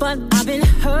cold, but I've been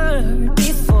hurt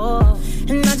before.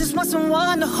 And I just want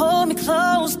someone to hold me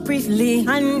close briefly.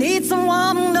 I need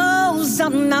someone who knows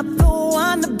I'm not the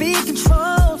one to be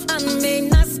controlled. I may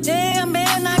not stay, I may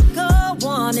not go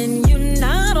on, and you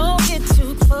now don't get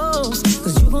too close.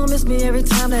 Cause you gon' miss me every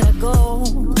time that I go.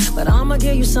 But I'ma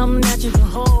give you something that you can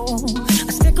hold.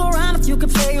 I stick around if you can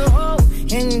play your role.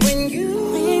 And when you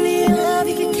need love,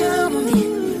 you can count on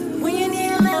me. When you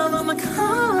need love, I'ma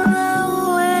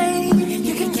call away.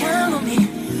 You can count on me.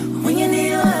 When you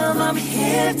need love, I'm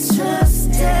here to stay.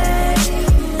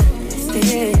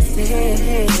 Stay,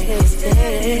 stay,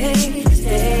 stay,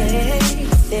 stay,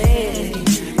 stay.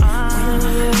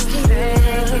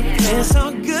 It's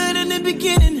all good in the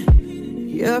beginning.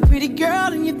 You're a pretty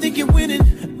girl and you think you're winning.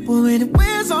 But when it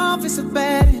wears off, it's a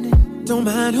bad ending. Don't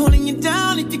mind holding you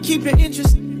down if you keep your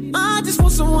interest. I just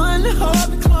want someone to hold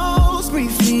me close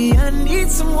briefly. I need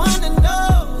someone to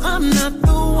know I'm not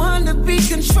the one to be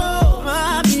controlled.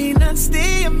 I may not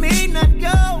stay, I may not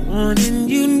go. Wanting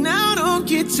you now, don't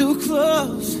get too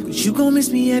close. Cause you gon' miss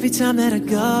me every time that I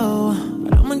go.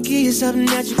 But I'ma give you something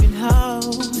that you can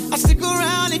hold. I'll stick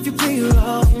around if you play your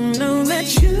role. Know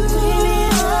that you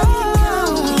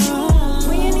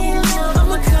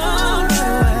I'ma come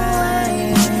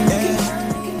right away.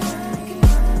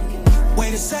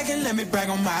 Wait a second, let me brag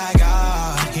on my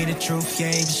God. Hear the truth,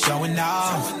 yeah, he be showing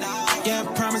off. Yeah, I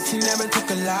promise he never took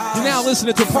a loss. You're now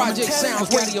listening to Project Sounds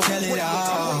Radio.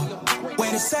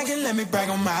 Wait a second, let me brag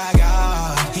on my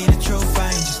God. Hear the truth, I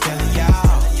ain't just telling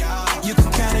y'all. You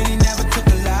can count it, he never took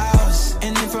a loss.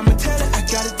 And if I'ma tell it, I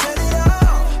gotta tell it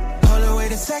all.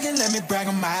 second, let me brag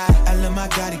on my. I love my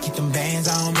God to keep them bands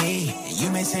on me. And you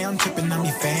may say I'm tripping, I'm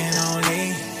your fan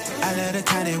only. I love the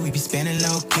time that we be spending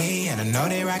low key, and I know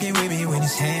they rockin' with me when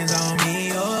it's hands on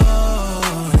me.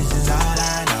 Oh, this is all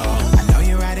I know. I know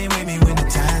you're riding with me when the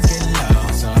times get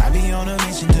low. So I be on a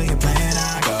mission to your plan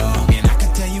I go, and I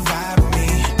can tell you vibe with me.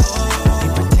 Oh,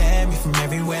 you protect me from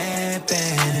every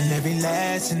weapon, and every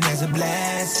lesson there's a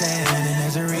blessing, and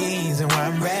there's a reason why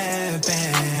I'm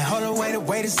reppin'. Hold on,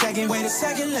 wait a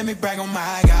second, let me brag on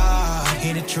my God.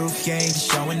 Hear the truth, yeah,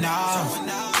 just showing off.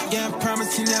 Yeah, I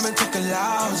promise you never took a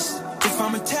loss. If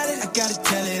I'ma tell it, I gotta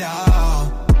tell it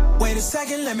all. Wait a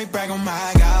second, let me brag on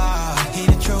my God. Hear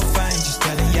the truth, I ain't just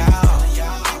telling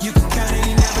y'all. You can count it,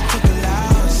 he never took a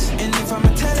loss. And if I'ma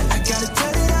tell it, I gotta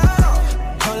tell it all.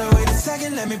 Hold on, wait a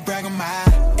second, let me brag on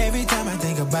my. Every time I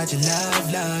think about your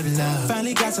love, love, love.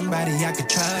 Finally got somebody I could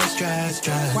trust.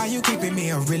 Why you keeping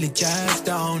me, I really just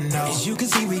don't know. As you can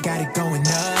see, we got it going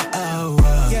up.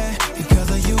 Yeah, because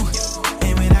of you.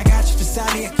 And when I got you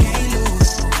beside me, I can't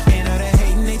lose. And all the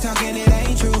hating, they talking, it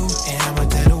ain't true. And I'ma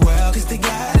tell the world, cause they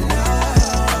gotta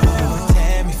know.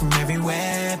 Protect me from every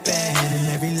weapon, and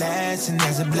every lesson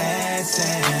there's a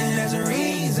blessing, and there's a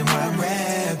reason why I'm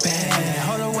reppin'.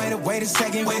 Hold on, wait a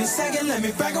second, let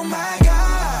me brag on my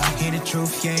God. Hear the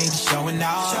truth, yeah, just showing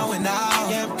off.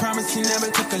 Yeah, I promise you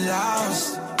never took a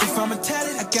loss. If I'ma tell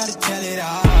it, I gotta tell it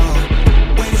all.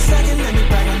 Wait a second, let me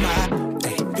brag on my.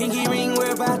 Pinky ring,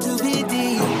 we're about to be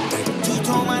deep.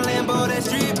 Two-tone my Lambo, that's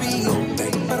drippy.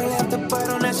 But I left the butt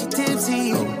on that, she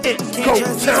tipsy. Can't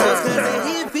trust these hoes cause they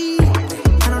hippie.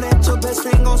 I know that your best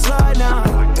friend gon' slide now.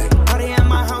 Party at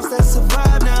my house, that's a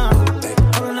vibe now.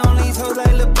 Pulling on these hoes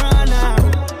like LeBron now.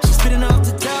 She spitting off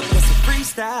the top, that's a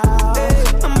freestyle.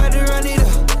 I'm about to run it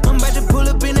up. I'm about to pull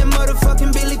up in that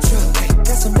motherfucking Billy truck.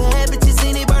 Got some bad bitches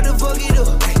in it, about to fuck it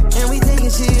up. And we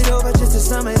taking shit over just to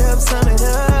sum it up.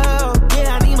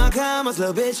 Yeah, I need my commas,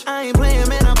 little bitch. I ain't playing,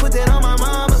 man, I put that on my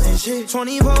mama and shit.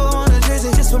 24 on the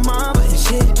jersey just for mama and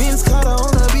shit. Vince Carter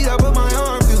on the beat, I put my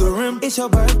arm through the rim. It's your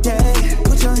birthday,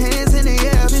 put your hands in the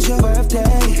air, it's your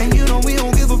birthday. And you know we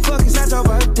don't give a fuck, it's not your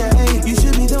birthday. You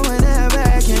should be throwing that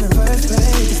back in the first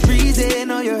place. It's breezy,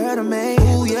 know you heard of me.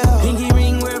 Ooh, yeah. Pinky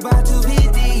ring, we're about to be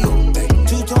deep.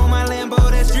 Two-tone my Lambo,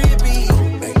 that's drippy.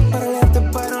 But I left the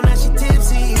butt on that, she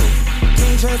tipsy.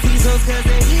 Can't trust these hoes cause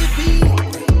they hippie.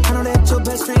 I know that your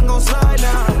best friend gon' slide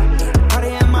now. Party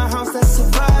at my house, that's a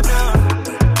vibe now.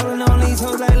 Pulling on these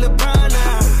hoes like LeBron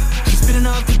now. She spitting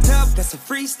off the top, that's a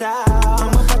freestyle.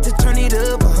 I'm about to turn it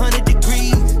up 100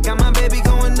 degrees. Got my baby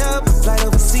going up, flight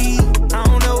overseas. I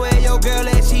don't know where your girl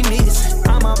at, she miss.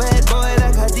 I'm a bad boy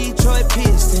like a Detroit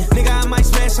Piston. Nigga, I might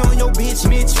smash on your bitch,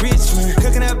 Mitch Richmond.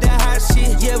 Cooking up that hot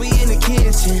shit, yeah, we in the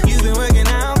kitchen. You been working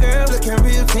out, girl, looking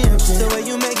real tempting. The way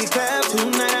you make it clap,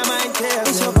 tonight I might tell.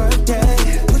 It's your birthday,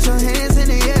 put your hands in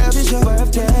the air, it's your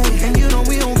birthday. And you know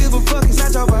we don't give a fuck, it's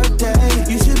not your birthday.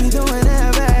 You should be doing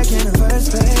that back in the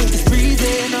first place. It's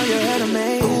breezy, know you heard of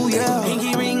me. Ooh, yeah.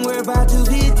 Pinky ring, we're about to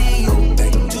hit deep.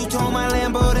 Two-tone my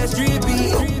Lambo, that's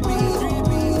drippy.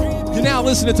 You're now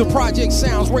listening to Project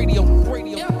Sounds Radio.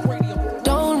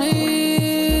 Don't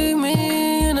leave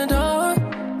me in the dark.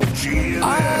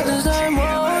 I deserve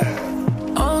more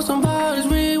on somebody's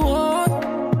reward.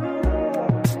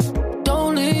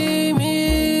 Don't leave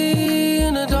me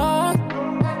in the dark.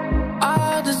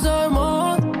 I deserve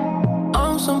more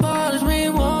on somebody's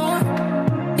reward.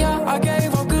 Yeah, I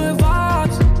gave her good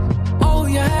vibes. Oh,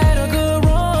 you had a good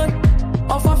run.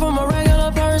 Off from a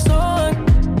regular person.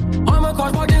 All my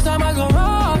cars parked inside my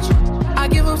garage. I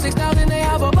give them 6,000, they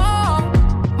have a ball.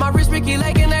 My wrist Ricky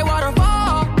Lake and they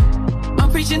waterfall.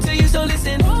 I'm preaching to you, so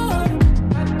listen up.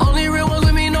 Only real ones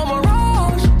with me, no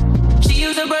mirage. She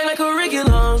used her brain like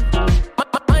curriculum. My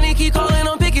money keep calling,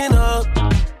 I'm picking up.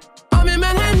 I'm in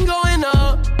Manhattan going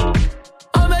up.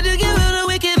 I'm about to give her the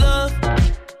wicked love.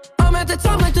 I'm at the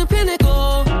top like the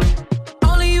pinnacle.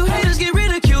 Only you haters get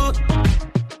ridiculed.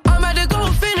 I'm about to go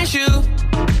and finish you.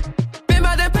 Been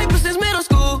by that paper since middle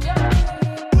school.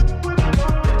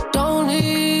 Don't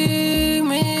leave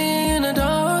me in the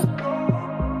dark.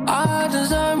 I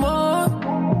deserve more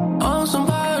on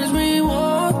somebody's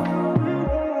reward.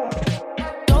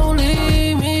 Don't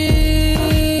leave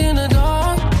me in the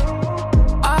dark.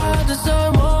 I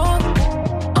deserve more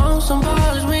on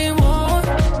somebody's reward.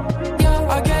 Yeah,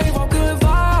 I gave her good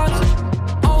vibes.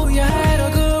 Oh, you had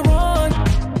a good run.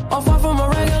 I'm far from a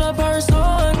regular person.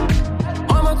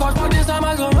 All my cars parked inside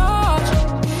my garage.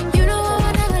 You know I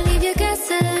would never leave you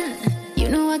guessing. You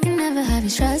know I can never have you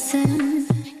stressing.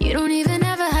 You don't even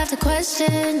ever have to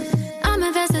question. I'm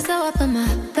invested, so I put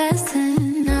my best in.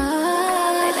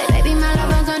 Baby, my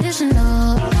love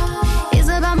unconditional. It's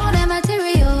about more than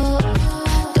material.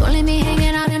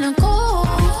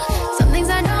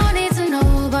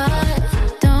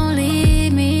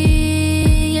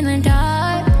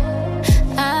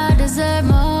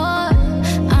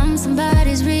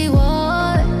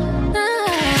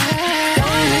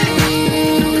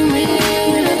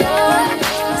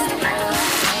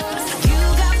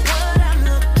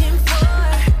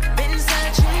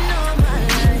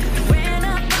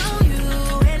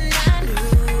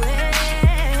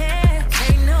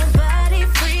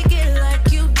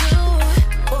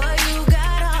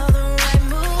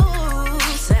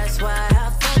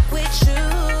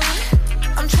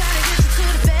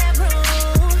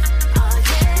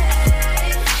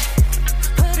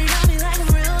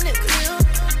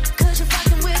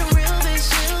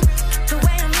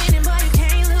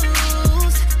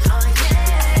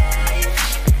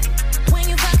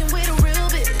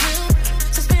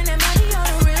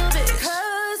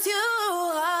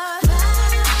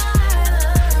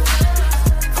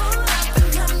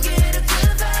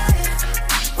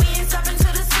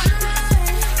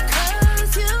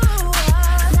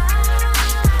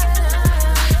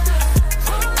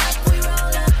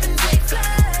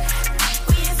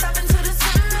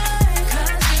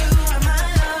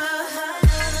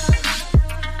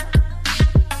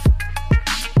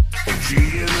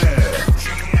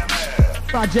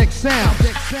 Project Sound.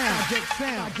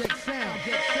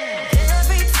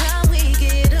 Every time we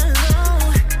get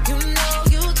alone, you know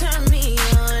you turn me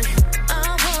on. I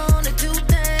wanna do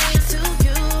things to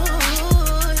you.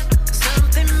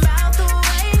 Something about the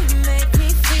way you make me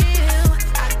feel.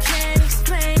 I can't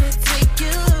explain it to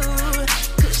you.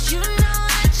 'Cause you know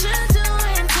what you're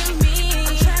doing to me.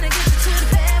 I'm trying to get you to the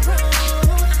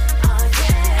bedroom. Oh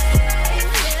yeah,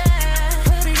 yeah.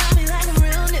 Put it on me like a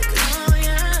real nigga. Oh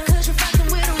yeah. 'Cause you're fucking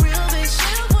with a real bitch.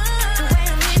 The way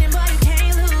I'm leaning, boy, you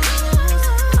can't lose.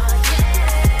 Oh yeah.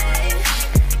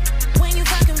 When you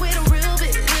fucking with a real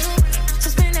bitch, so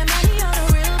spend that money on a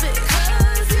real bitch.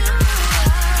 'Cause you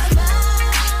are mine.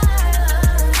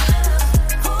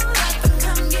 Hold up and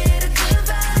come get a good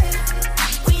vibe.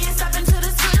 We ain't stopping till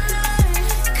the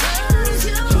sunrise. 'Cause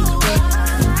you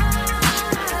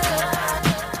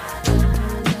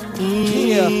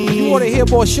Yeah, if you want to hear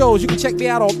more shows, you can check me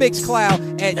out on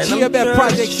Mixcloud at GMF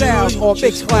Project Sounds on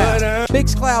Mixcloud.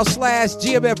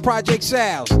 Mixcloud/GMF Project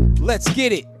Sounds. Let's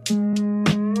get it.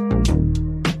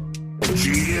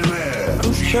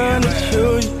 I'm trying to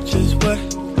show you just what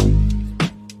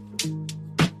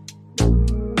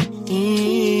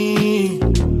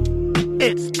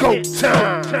it's go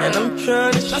time. And I'm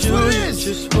trying to show you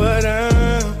just what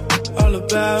I'm all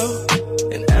about.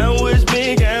 And hours,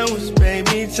 big hours,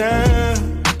 baby,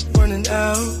 time running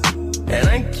out. And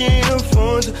I can't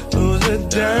afford to lose a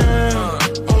dime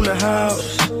on the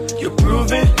house. You're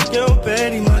proving you're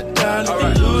petty, my darling.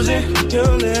 You're losing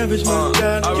your leverage, my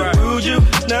darling. You rude, you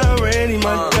not ready,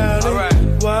 my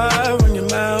darling. Why run your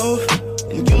mouth?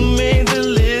 And you made the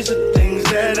list of things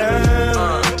that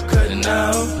I'm cutting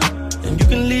out. And you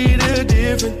can lead a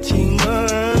different team.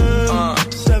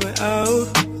 7 out.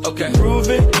 Okay.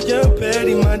 Proving you're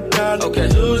petty, my darling. Okay.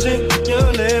 Losing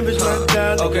your leverage, my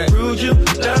darling. Okay. Rude, you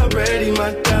not ready,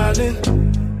 my darling.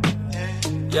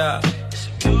 Yeah.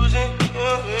 Losing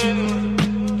your leverage.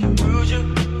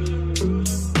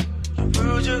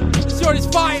 Shorty's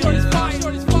fire.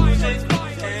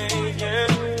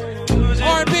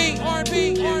 R&B.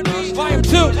 Fire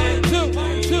 2.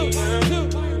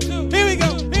 Here we go.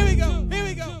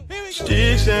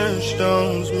 Sticks and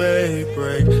stones may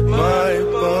break my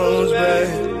bones, babe,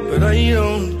 but I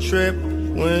don't trip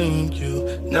when you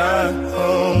not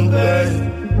home,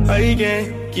 babe. I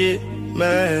can't get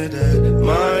mad at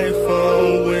my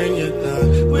phone when you're not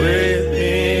with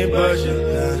me, but you're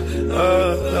not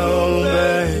alone,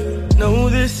 babe. No,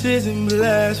 this isn't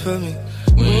blasphemy.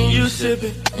 When you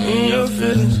sipping in your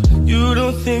feelings, you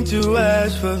don't think to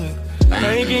ask for me.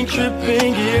 I can't trip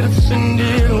and get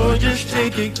offended, or just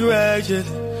take it gradually.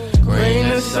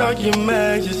 Grain of salt, your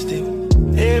majesty.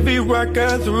 Every rock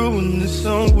I threw in the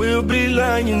song will be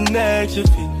lying at your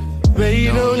feet. Baby,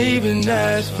 don't even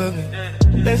ask for me.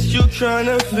 That's you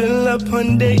tryna fill up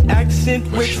Hyundai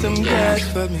accent with some gas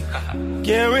for me.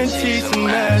 Guarantee some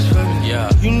ass for me.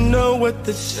 You know what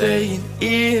the saying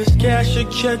is. Cash or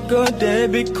check or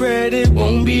debit credit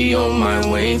won't be on my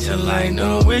way till I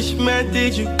know which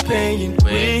method you paying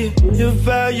with. Your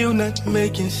value not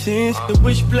making sense, but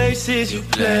which places you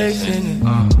placing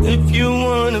it. If you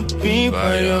wanna be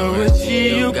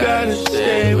priority, you gotta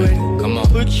stay with it. Come on,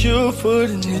 put your foot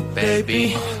in it,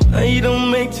 baby. I don't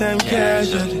make time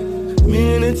casually.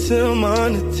 Minutes to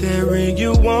monetary,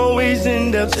 you always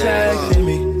end up taxing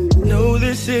me. No,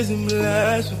 this isn't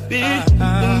blasphemy.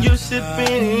 When you're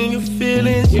sipping in your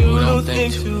feelings, you don't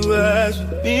think to ask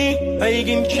for me. I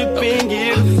can trip and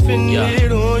get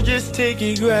offended, or just take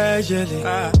it gradually.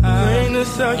 Rain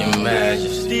us out, your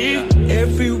majesty.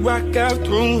 Every rock I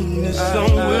threw in this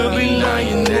song will be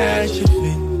lying at your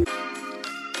feet.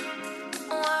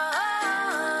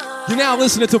 You're now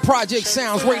listening to Project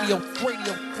Sounds Radio.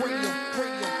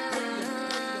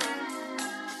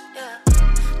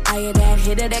 Are you that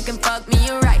hitter that can fuck me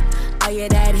right? Are you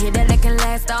that hitter that can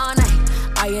last all night?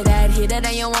 Are you that hitter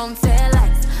that you won't tell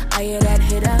lies? Are you that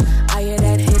hitter? Are you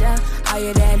that hitter? Are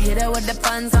you that hitter with the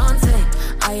funds on tick?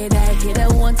 Are you that hitter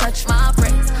who won't touch my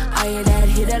brakes? Are you that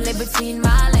hitter live between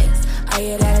my legs? Are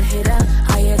you that hitter?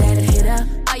 Are you that hitter?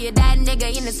 Are you that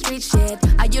nigga in the street shit?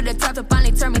 Are you the type to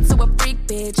finally turn me to a freak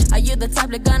bitch? Are you the type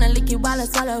that gonna lick you while I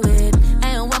swallow it?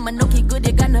 And when my nookie good,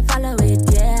 you gonna follow it,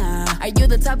 yeah. Are you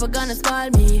the type of gonna spoil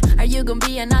me? Are you gonna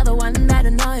be another one that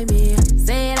annoy me?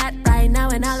 Say that right now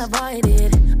and I'll avoid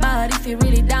it. But if you're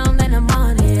really down, then I'm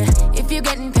on it. If you're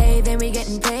getting paid, then we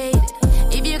getting paid.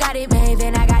 If you got it made,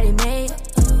 then I got it made.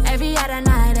 Every other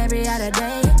night, every other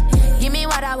day. Give me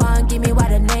what I want, give me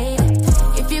what I need.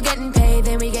 If you getting paid,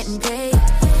 then we getting paid.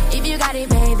 If you got it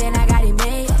made, then I got it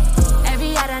made.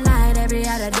 Every other night, every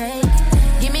other day.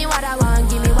 Give me what I want,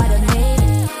 give me what I need.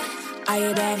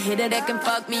 you that hitter that can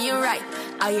fuck me right?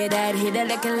 Are you that hitter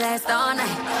that can last all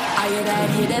night? Are you that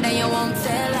hitter that you won't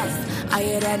tell us? Are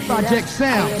you that hitter? Project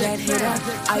Sound. Are you that hitter?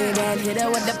 Are you that hitter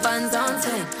with the funds on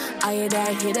 10? Are you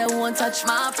that hitter who won't touch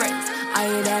my friends? Are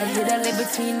you that hitter live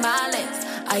between my legs?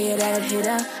 Are you that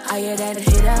hitter? Are you that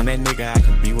hitter? I'm that nigga, I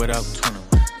can be whatever.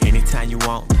 Anytime you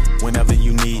want, whenever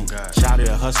you need. Shouted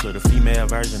a hustler, the female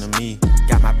version of me.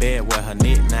 Got my bed with her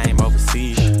nickname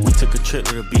overseas. We took a trip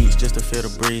to the beach just to feel the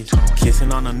breeze.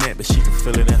 Kissing on her neck, but she can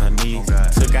feel it in her knees.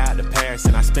 Took her out to Paris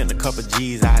and I spent a couple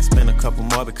G's. I spent a couple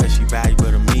more because she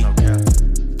valuable to me.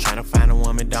 Tryna find a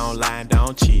woman, don't lie and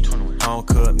don't cheat. Home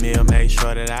cooked meal, make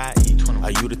sure that I eat.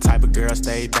 Are you the type of girl,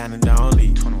 stay down and don't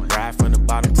leave? Ride from the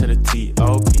bottom to the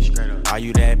T.O.P. Are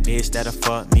you that bitch that'll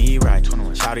fuck me right?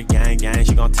 Shawty gang gang,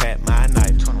 she gon' tap my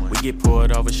knife. We get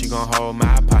pulled over, she gon' hold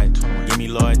my pipe. Give me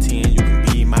loyalty and you can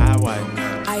be my wife.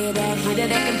 Are you that hitter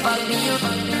that can fuck me?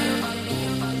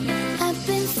 I've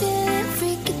been feeling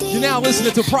freaky. You're now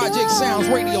listening to Project Sounds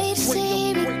Radio.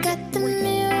 Got the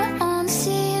mirror on the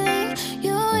ceiling.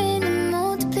 You're in the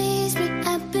mood to please me.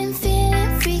 I've been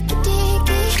feeling freaky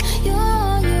deaky. You're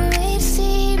on your way to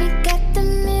see me. Got the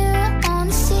mirror on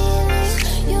the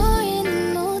ceiling. You're in the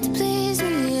mood to please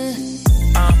me.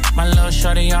 My little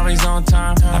shorty always on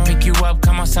time. I pick you up,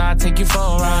 come outside, take you for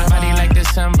a ride. Body like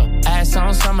December, ass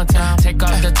on summertime. Take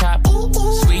off the top,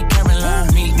 sweet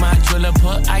Caroline. Meet my jeweler,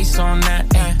 put ice on that.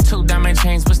 2 diamond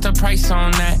chains, what's the price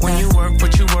on that? When you work,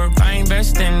 what you work, I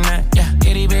invest in that. Yeah,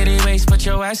 itty bitty waist, but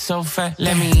your ass so fat.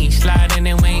 Let me slide in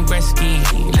and Wayne Gretzky.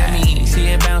 Let me see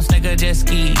it bounce like a jet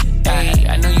ski. Hey,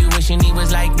 I know you wishing he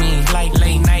was like me. Like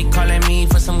late night calling me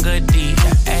for some good deed.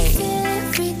 Hey.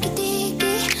 Freaky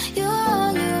deaky. You're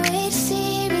on your way to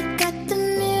see me. Got the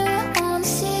mirror on the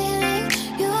ceiling.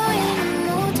 You're in the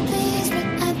mood to please me.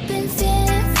 I've been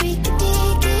feeling freaky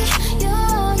deaky. You're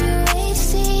on your way to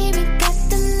see me. Got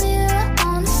the mirror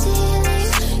on the ceiling.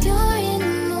 You're in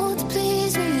the mood to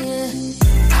please me.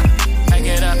 Back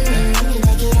it up.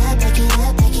 Back it up, back it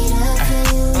up, back it up for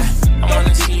you. I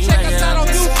wanna see you Check back us it out up. on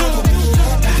YouTube. Back it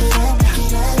up, back it up, back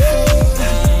it up for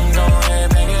you. Go ahead,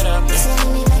 back it up. So let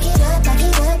me back it up, back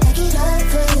it up, back it up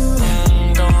for you.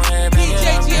 Go ahead, back it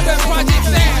up. GMF Project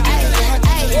Sound.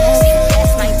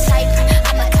 That's my type.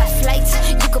 I'ma cut flights.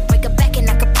 You could break a back and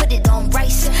I could put it on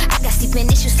rice. I got sleeping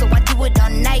issues, so I do it all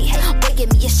night. Boy, give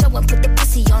me a show and put the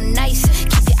pussy on nice.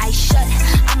 Keep your eyes shut.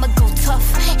 I'ma go tough.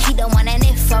 He don't want an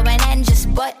if or an and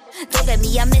just but. Don't let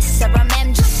me, I miss her,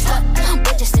 I'm just stuck.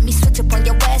 Boy, just let me switch up on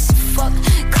your ass and fuck.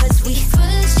 Cause we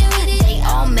they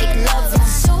all make love.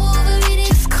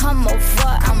 Just come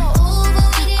over. I'm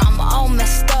all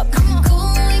messed up.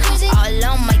 All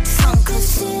on my tongue.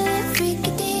 Cause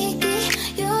freaky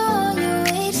deaky. You're on your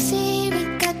way to see me.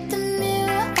 Got the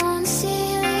mirror on the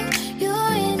ceiling.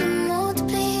 You're in the mood to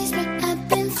please me. I've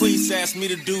been Please ask me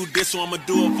to do this, so I'ma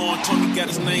do it for him. Tony got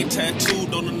his name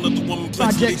tattooed on another woman.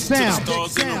 Pledge Project allegiance to the Sound.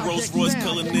 stars in a Rolls Royce,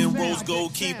 color in rose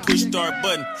gold. Key push start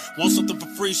button. Want something for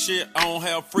free shit? I don't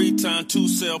have free time. 2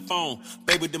 cell phone.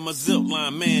 Baby, then my zip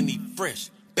line, man, need fresh.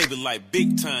 Baby, like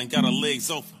big time, got her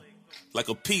legs open. Like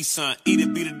a peace sign, eat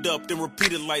it, beat it up, then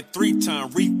repeat it like 3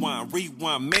 times. Rewind,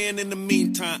 rewind. Man, in the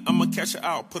meantime, I'ma catch her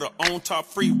out, put her on top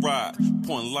free ride.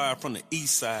 Pouring live from the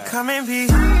east side. Come and be.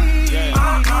 Yeah.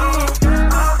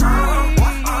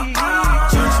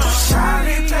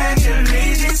 Charlie, pledge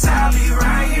allegiance. I'll be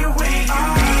right here when you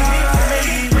need me,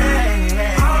 baby.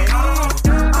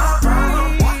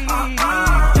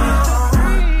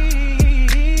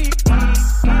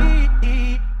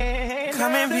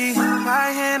 Come and be.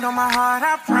 My hand on my heart,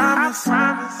 I promise.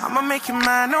 I'ma make you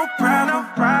mine, no problem.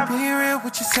 Be real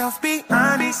with yourself, be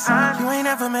honest. You ain't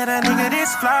ever met a nigga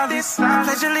this flawless.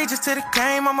 Pledge allegiance to the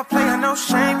game, I'm a player, no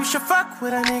shame. You should fuck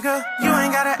with a nigga. You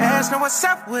ain't gotta ask, know what's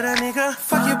up with a nigga.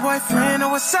 Fuck your boyfriend, know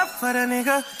what's up for the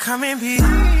nigga. Come and be.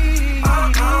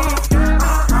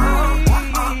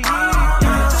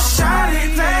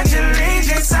 Shawty, pledge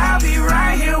allegiance, I'll be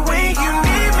right here when you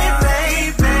need me, baby.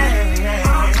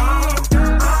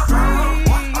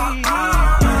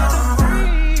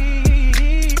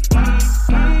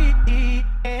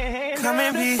 Come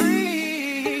and be.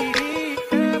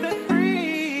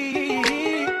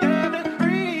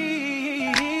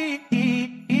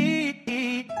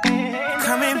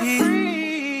 Come and be.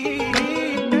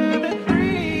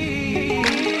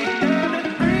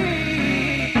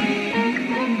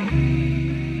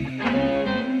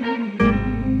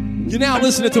 You're now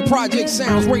listening to Project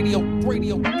Sounds Radio.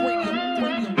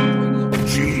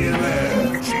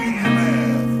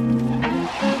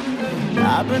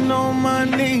 I've been on my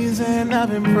knees and I've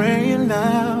been praying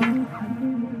now.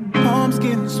 Palms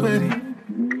getting sweaty,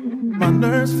 my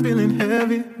nerves feeling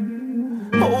heavy.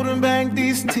 Holding back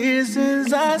these tears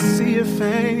as I see your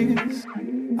face.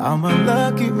 I'm a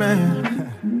lucky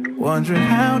man, wondering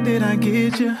how did I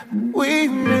get you? We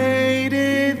made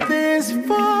it this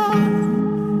far,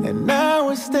 and now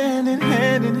we're standing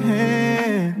hand in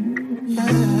hand.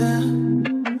 Yeah.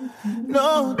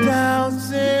 No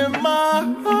doubts in my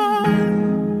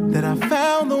heart that I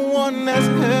found the one that's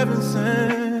heaven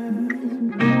sent.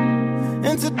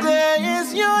 And today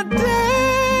is your day.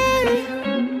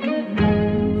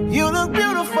 You look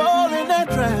beautiful in that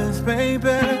dress,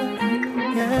 baby.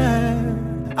 Yeah,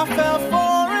 I fell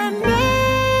for an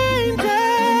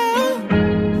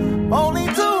angel. Only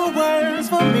 2 words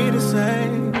for me to say.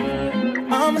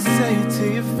 I'ma say it to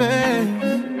your face.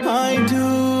 I do.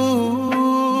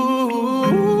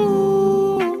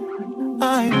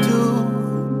 I do.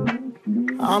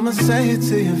 I'ma say it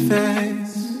to your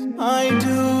face. I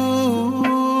do.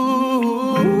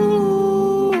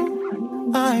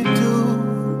 I do.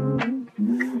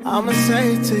 I'ma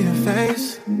say it to your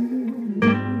face.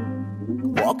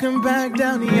 Walking back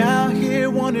down the aisle here,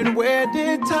 wondering where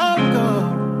did time go?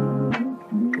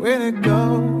 Where'd it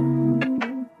go?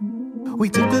 We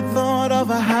took the thought of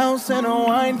a house and a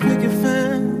wine picket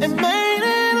fence and made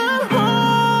it a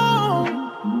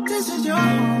home. This is your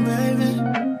home, baby.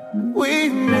 We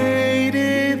made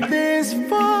it this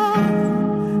far,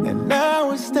 and now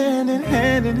we're standing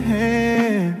hand in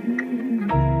hand.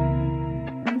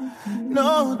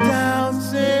 No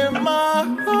doubts in my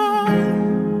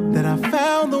heart that I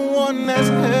found the one that's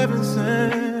heaven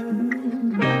sent.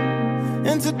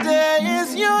 And today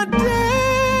is your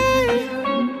day.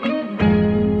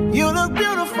 You look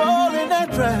beautiful in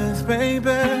that dress, baby.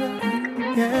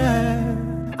 Yeah,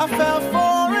 I fell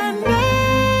for an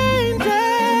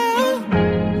angel.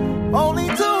 Only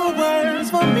 2 words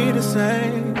for me to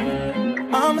say.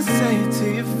 I'ma say it to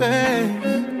your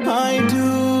face. I do.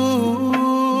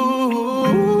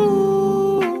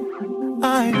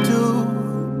 I do.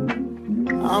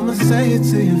 I'ma say it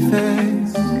to your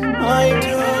face. I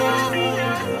do.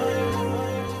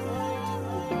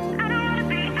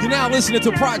 You're now listening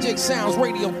to Project Sounds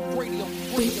Radio.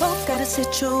 We both got a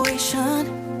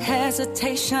situation,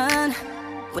 hesitation.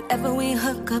 Whenever we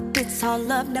hook up, it's all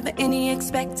love, never any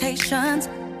expectations.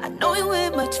 I know you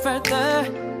went much further.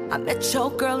 I met your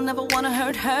girl, never wanna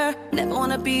hurt her, never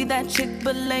wanna be that chick,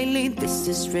 but lately this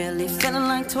is really feeling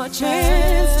like torture.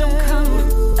 Friends don't come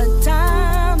a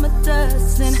dime a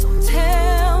dozen. So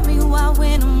tell me why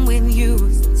when I'm with you,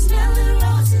 smelling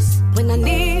roses. When I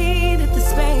needed the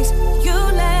space, you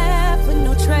left with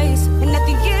no trace. And at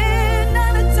the end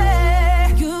of the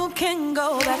day, you can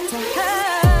go back to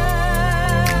her.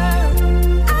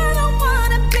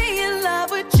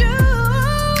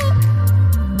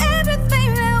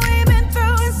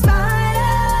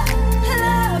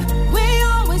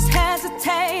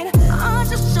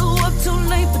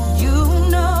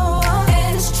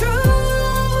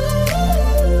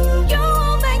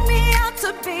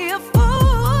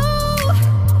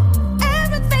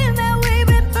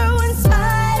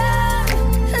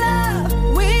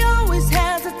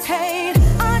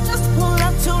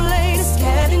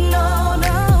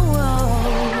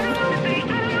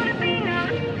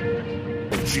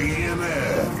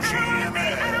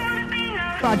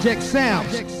 Project Sound.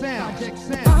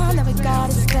 All that we got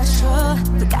is special.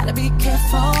 We gotta be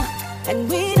careful. And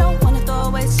we don't wanna throw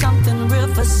away something real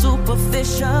for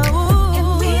superficial.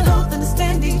 And we both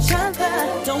understand each other.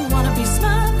 Don't wanna be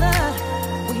smothered.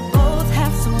 We both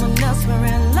have someone else we're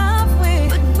in love with.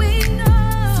 But we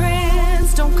know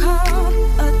friends don't come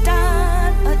a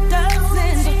dime a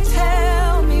dozen. So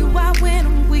tell me why when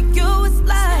I'm with you it's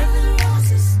like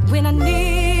when I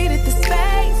needed the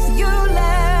space, you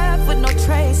left with no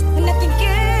trace. And at the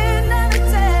end of the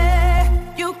day,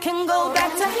 you can go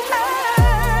back to her.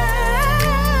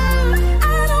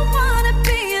 I don't wanna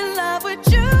be in love with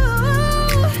you.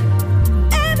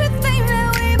 Everything that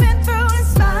we've been through in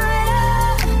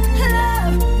spite of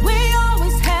love, we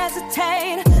always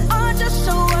hesitate. Or just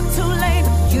show up too late,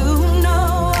 you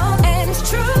know, and it's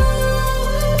true.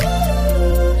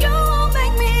 You won't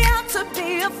make me out to be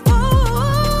a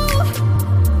fool.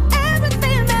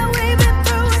 Everything that we've been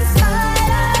through in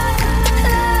spite of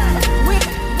love, we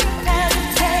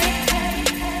hesitate.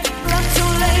 Love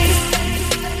too late.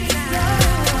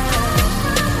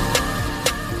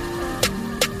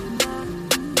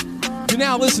 You're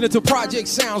now listening to Project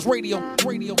Sounds Radio.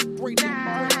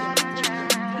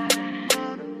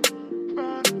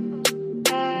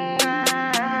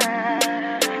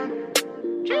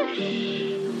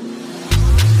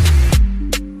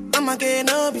 I'ma get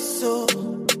no be so.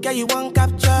 Girl, you won't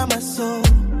capture my soul.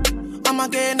 I'ma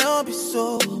get no be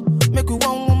so. Make we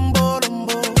one bottom.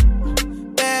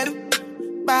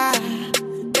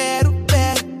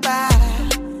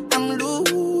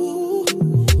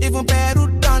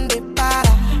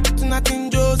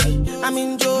 I'm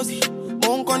in Josie.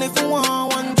 Won't call if you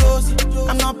want one Josie.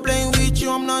 I'm not playing with you,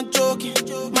 I'm not joking.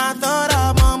 My thought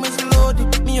of mom is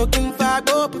loaded. Me, you can fag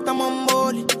up, but I'm on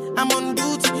molly. I'm on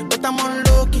duty, but I'm on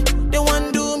low-key. They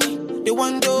want do me, they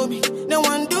want do me. They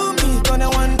want do me, so they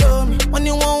want do me. When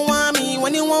you won't want me,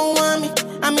 when you won't want me.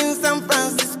 I'm in San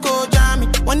Francisco, Jammy.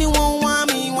 When you won't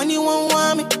want me, when you won't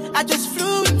want me. I just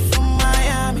flew in from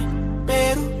Miami.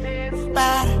 Peru,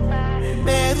 para,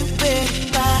 Peru,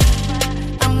 para.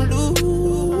 I'm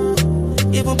loose,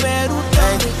 even Peru,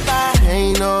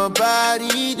 ain't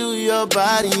nobody do your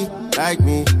body like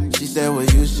me. She said, well,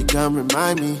 you should come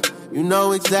remind me. You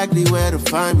know exactly where to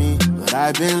find me. But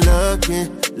I've been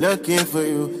looking for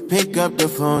you. Pick up the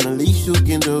phone, at least you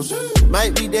can do.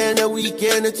 Might be there in a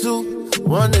weekend or two.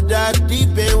 Wanna dive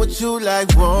deep in with you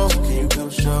like, whoa. Can you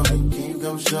come show me? Can you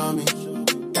come show me?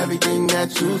 Everything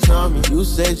that you told me. You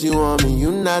said you want me,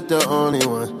 you're not the only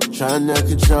one trying to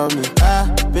control me.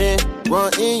 I've been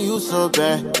wanting you so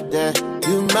bad that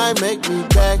you might make me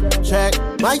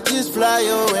backtrack. Might just fly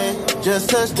away, just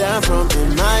touch down from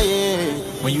in my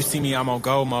head. When you see me, I'm on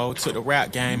go mode. Took the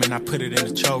rap game and I put it in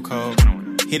the chokehold.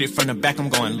 Hit it from the back, I'm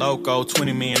going loco.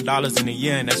 $20 million in a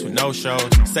year, and that's with no shows.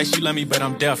 Say she love me, but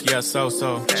I'm deaf, yeah, so.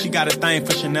 She got a thing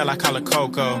for Chanel, I call her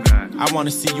Coco. I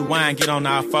wanna see you whine, get on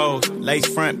our foes. Lace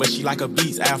front, but she like a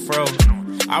Beats afro.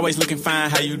 Always looking fine,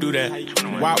 how you do that?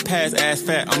 Walk past, ass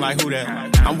fat, I'm like, who that?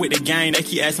 I'm with the gang, they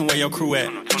keep asking where your crew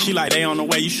at. She like, they on the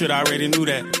way, you should already knew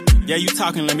that. Yeah, you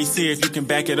talking, let me see if you can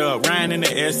back it up. Ryan in the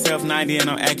SF90 and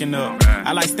I'm acting up.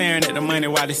 I like staring at the money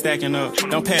while they stacking up.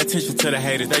 Don't pay attention to the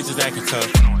haters, they just acting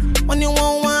tough. When you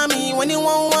won't want me, when you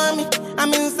won't want me.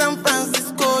 I'm in San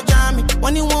Francisco, Jammy.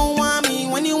 When you won't want me,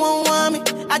 when you won't want me.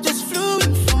 I just flew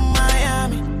in from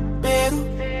Miami. Peru,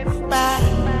 para,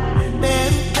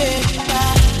 Peru,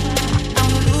 para.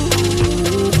 I'm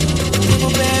loose, people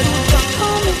Peru.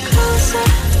 Hold me closer.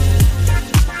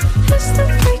 It's the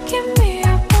freaking me.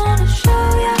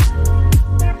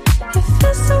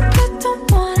 So good,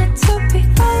 don't want it to be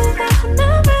over. I'm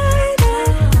not ready.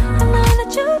 I know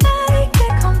that you like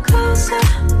it. Come closer.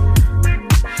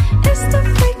 It's the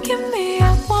freaking me. I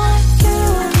want you.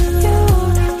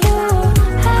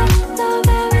 I love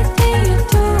everything you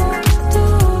do.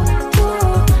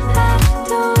 I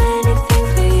do anything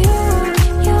for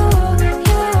you.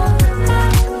 I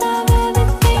love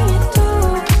everything you do.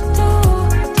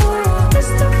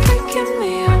 It's the freaking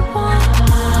me. I want.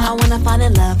 I wanna fall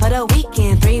in love for the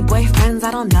weekend. 3 boyfriends,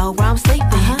 I don't know where I'm sleeping.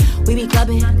 We be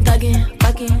clubbing, thugging,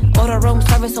 fucking. Order room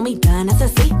service when we done, it's a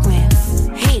sequence.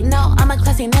 He know I'm a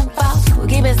classy nympho. We'll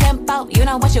keep it simple, you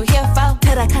know what you here for.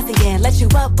 Tell that cussy, yeah, let you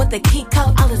up with the key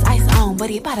code. All this ice on, but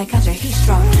he bout to catch a heat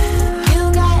stroke.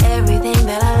 You got everything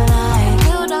that I like.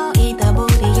 You don't eat the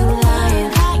booty, you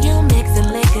lying. How you mixing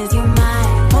liquors, you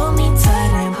might. Pull me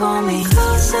tight and pull me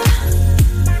closer.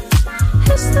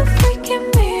 It's the freaking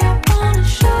me. I wanna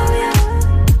show you.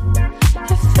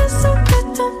 So good,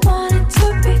 don't want it to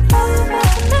be over.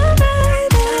 I'm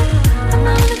ready. I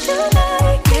know that you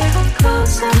like it. Come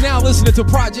closer. You're now listening to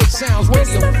Project Sounds Radio.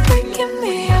 It's the freaking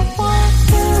me. I want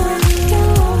you.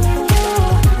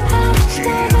 I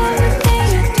love everything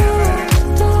you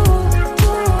do.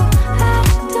 I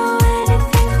do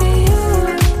anything for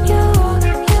you.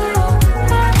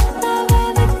 I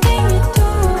love everything you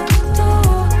do.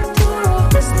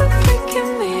 It's the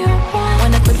freaking me. I want.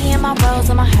 When the cookie in my rolls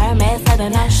and my Hermes leather,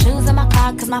 no shoes in my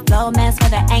car cause my flow man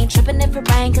sweater. Ain't tripping if it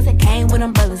rain cause it came with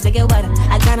umbrellas to get wetter.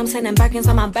 I got him sending Birkins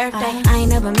on my birthday. I ain't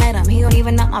never met him, he don't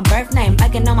even know my birth name.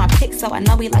 Liking on my pics so I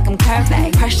know he like him curved.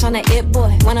 Crush on the it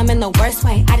boy when I'm in the worst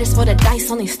way. I just roll the dice,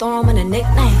 only store him in the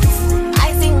nicknames.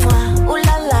 Icy moi, ooh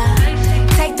la la.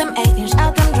 Take them 8-inch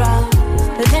out them drawers.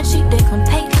 The then she dick on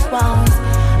Peyton's walls.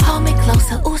 Hold me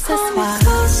closer, ooh ce soir.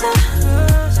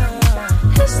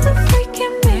 It's the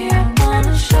freaking me. I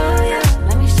wanna show you.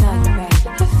 Let me show you, baby.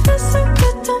 It feels so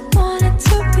good, don't want it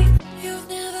to be. You've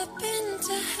never been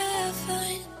to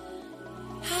heaven,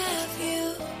 have you?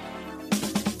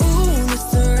 Ooh, it's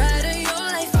the ride of your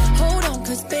life. Hold on,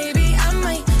 cause baby, I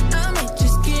might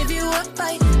just give you a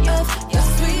bite of your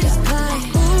sweetest pie.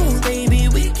 Ooh, baby,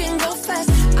 we can go fast.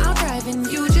 I'll drive and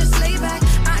you just lay back.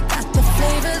 I got the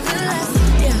flavor, the last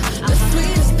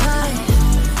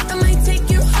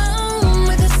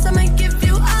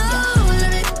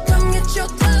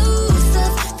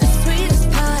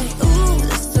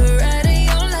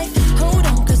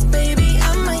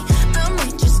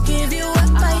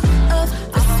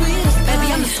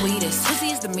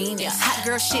meanest. Hot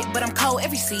girl shit, but I'm cold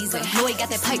every season. Know he got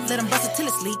that pipe, let him bust it till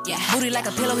it's leak. Booty like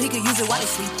a pillow, he could use it while he's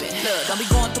sleeping. Look, don't be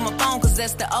going through my phone, cause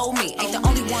that's the old me. Ain't the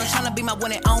only one tryna be my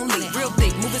one and only. Real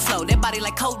thick, moving slow, that body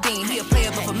like codeine. He a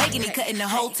player, but for making it, cutting the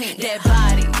whole team. That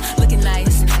body, looking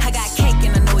nice. I got cake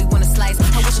and I know he wanna slice.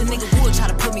 I wish a nigga would try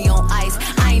to put me on ice.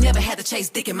 I ain't never had to chase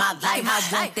dick in my life. I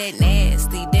want that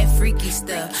nasty, that freaky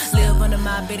stuff. Live under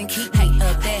my bed and keep me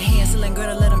up. That hand-selling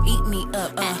girl to let him eat me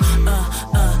up.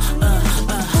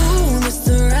 Ooh, this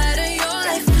the ride of your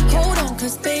life. Hold on,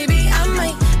 cause baby, I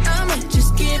might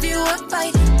just give you a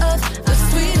bite of the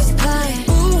sweetest pie.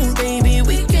 Ooh, baby,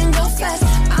 we can go fast.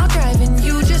 I'll drive and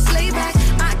you just lay back.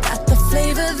 I got the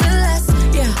flavor, the last,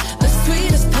 yeah, the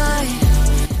sweetest pie.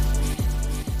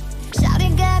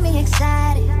 Shouting got me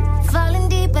excited, falling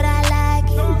deep, but I like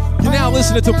it. You're now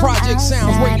listening to Project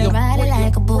Sounds Radio.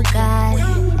 Like a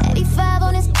Bugatti, 85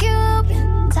 on this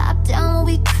cube, top down when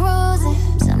we cruising.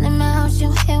 Something about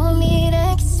you here with me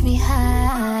that gets me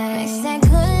high. Mix that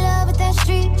good love with that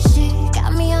street shit,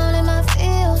 got me all in my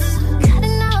feels.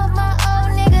 Cutting off my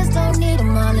old niggas, don't need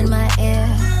them all in my ear.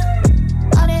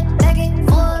 All that back and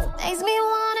forth makes me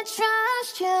wanna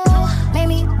trust you. Make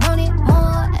me want it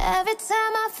more every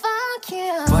time I fuck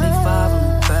you. 45 on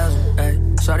the bezel,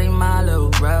 ayy. Shorty my little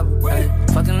rebel, ayy.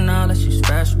 Fucking all that she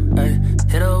special, ayy.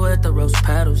 Hit her with the rose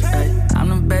petals, ayy. I'm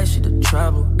the bass, she the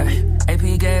trouble, ayy.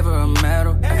 AP gave her a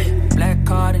medal, ayy. Black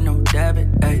card and no debit,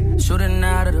 ayy. Shooting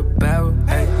out of the barrel,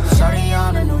 ayy. Shorty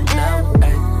on a new level,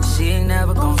 ayy. She ain't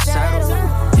never gon' settle.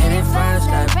 Hit it first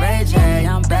like Ray J,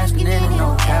 I'm basking in it,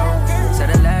 no carol. Said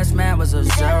the last man was a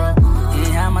zero. He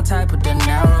ain't had my type of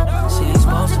dinero. She ain't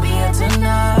supposed to be here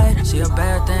tonight. She a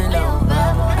bad thing, no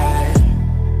rebel, ayy.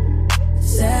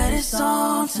 Said it's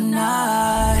on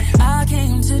tonight. I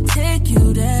came to take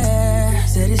you there.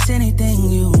 Said it's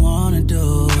anything you wanna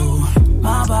do.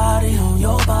 My body on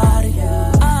your body.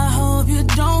 I hope you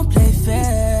don't play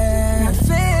fair. Not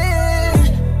fair.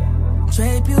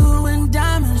 Drape you in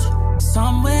diamonds,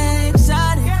 somewhere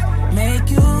exotic. Make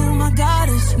you my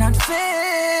goddess. Not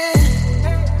fair.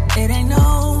 It ain't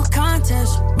no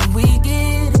contest when we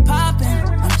get it poppin'.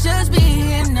 I'm just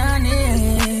being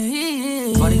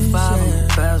honest. 45 on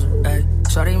the bezel, ayy.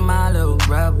 Shorty my little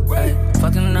rebel, ayy.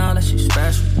 Fucking all that she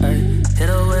special, ayy. Hit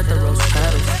her with the rose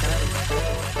petals.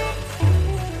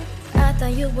 I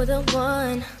thought you were the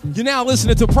one. You're now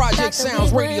listening to Project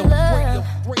Sounds Radio. Damn,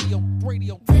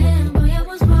 boy, I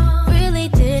was wrong. Really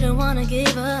didn't wanna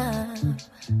give up,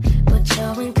 but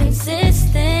you're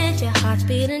inconsistent. Your heart's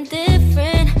beating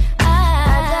different. I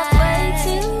got way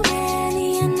too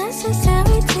many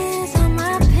unnecessary tears on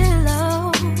my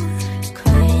pillow,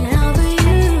 crying over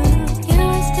you. You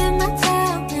wasted my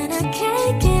time and I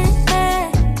can't get back.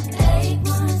 8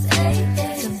 months, 8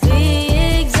 days. To be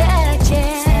exact,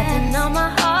 yeah. Stepping on my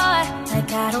heart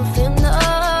like I don't feel no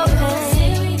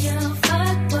pain. Serial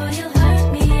fuck, boy, you'll hurt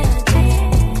me again.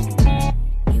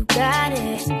 You got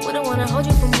it. Wouldn't wanna hold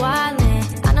you from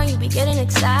wildin'. I know you be getting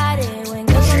excited when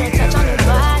girls wanna touch on your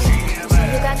body.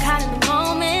 You got caught in the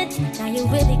moment, now you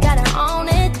really gotta own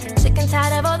it. Sick and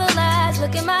tired of all the lies,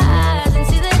 look in my eyes and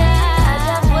see that I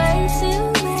got way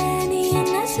too many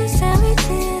unnecessary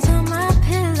tears on my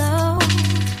pillow,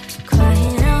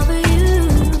 crying over you.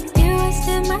 You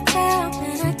wasted my time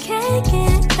and I can't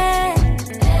get back.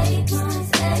 8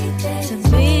 months, 8 days. To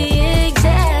be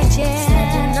exact, yeah.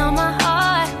 Stepping on my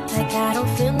heart like I don't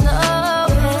feel no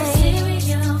pain.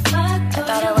 I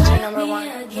thought I was your number one.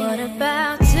 What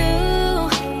about 2?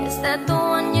 Is that the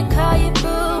one you call your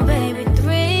boo, baby?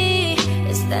 3,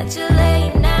 is that your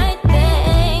late night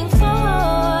thing?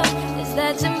 4, is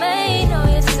that your main or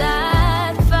your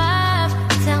side? 5,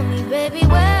 tell me, baby,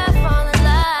 where I fall in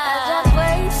love. I got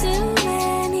way too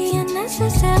many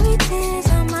unnecessary tears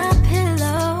on my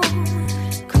pillow,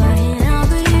 crying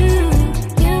over you.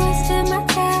 You wasted my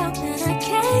time and I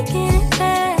can't get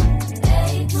back.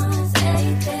 8 months,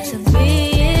 8 days. To be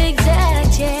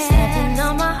exact, yeah. Stepping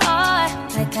on my heart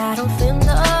like I don't feel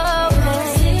no pain.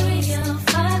 Serial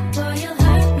fuck, boy, you'll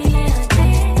hurt me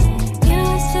again. You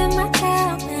wasted my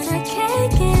time and I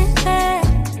can't get back.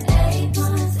 8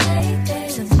 months, 8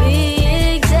 days. To be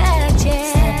exact, yeah.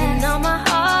 Stepping on my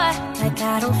heart like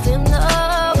I don't feel no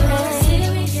pain.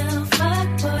 Serial fuck,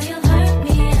 boy, you'll hurt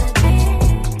me again.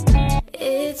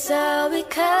 It's all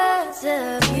because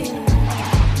of you.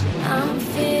 I'm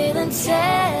feeling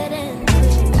sad and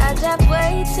blue. I got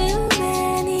way too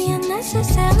many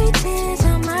unnecessary tears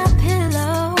on my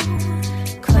pillow,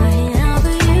 crying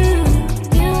over you.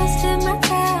 You wasted my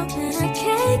time and I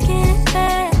can't get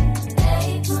back.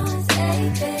 8 months,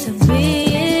 8 days. To be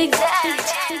exact.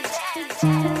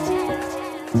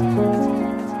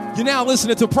 You're now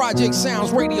listening to Project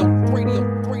Sounds Radio.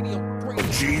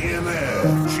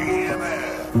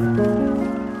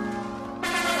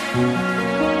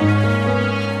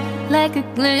 Like a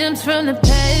glimpse from the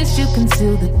past, you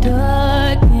conceal the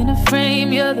dark. In a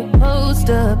frame, you're the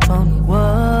poster up on the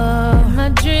wall. In my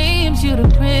dreams, you the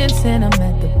prince and I'm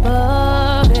at the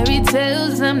bar. Fairy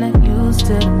tales, I'm not used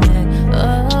to that.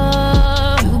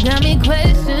 Oh, you got me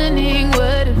questioning,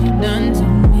 what have you done to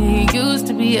me? Used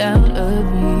to be out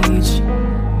of reach.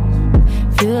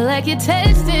 Feel like you're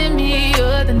testing me,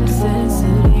 you're the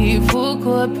necessity. Full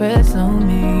court press on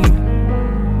me.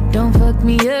 Don't fuck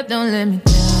me up, don't let me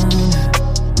down.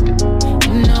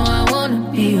 You know I wanna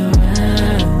be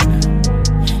around.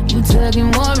 You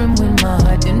tugging, warring with my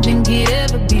heart. Didn't think it'd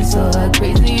ever be so hard.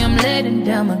 Crazy, I'm letting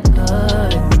down my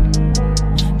guard.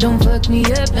 Don't fuck me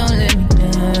up, don't let me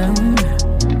down.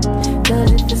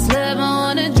 Cause if it's love, I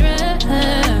wanna drown.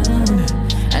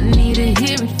 I need to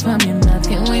hear it from your mouth.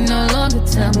 Can't wait no longer,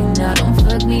 tell me now. Don't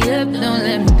fuck me up, don't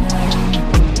let me down.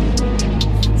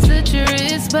 Such a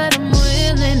risk, but I'm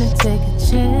willing to take a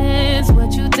chance.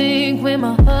 What you think when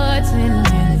my heart's in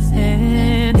his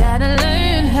hand? Gotta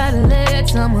learn how to let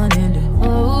someone in to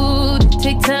hold it.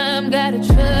 Take time, gotta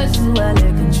trust who I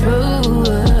let control.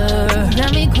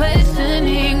 Got me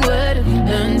questioning, what have you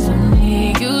done to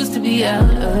me? Used to be out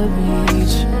of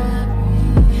reach.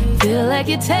 Feel like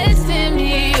you're testing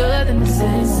me, you're the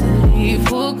necessity.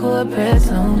 Full court press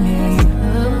on me.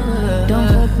 Don't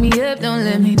fuck me up, don't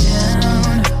let me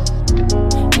down.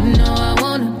 You know I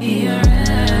wanna be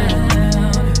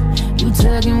around. You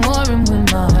tugging, warring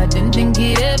with my heart. Didn't think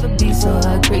it'd ever be so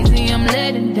hard. Crazy, I'm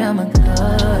letting down my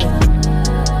guard.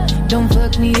 Don't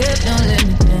fuck me up, don't let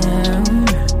me down.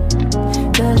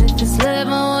 Cause if it's love, I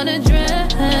wanna drown.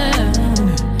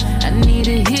 I need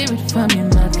to hear it from your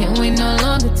mouth. Can't wait no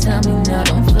longer, tell me now.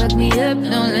 Don't fuck me up,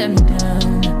 don't let me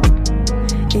down.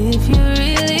 If you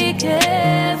really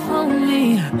care for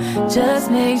me, just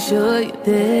make sure you're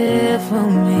there for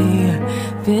me.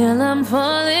 Feel I'm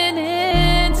falling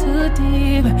in too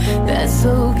deep. That's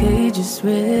okay, just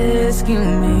rescue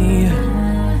me.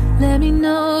 Let me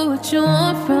know what you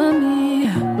want from me.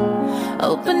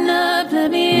 Open up,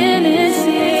 let me in and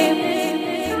see.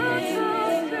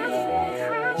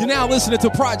 You're now listening to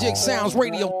Project Sounds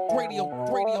Radio.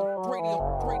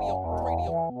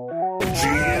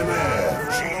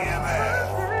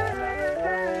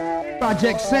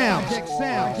 Project Sounds.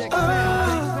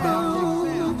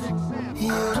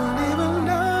 You don't even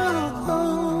know.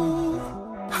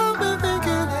 I've been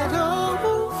thinking it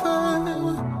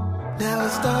over. Now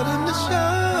it's starting to show.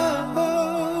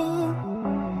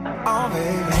 Oh,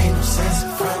 baby, ain't no sense in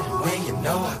front when you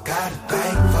know I got a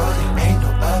thing for you. Ain't no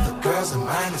other girls in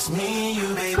mine, it's me and you,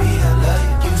 baby. I love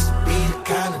you. Used to be the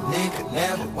kind of nigga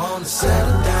never wanna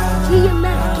settle down.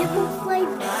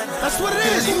 That's what it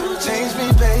is. You changed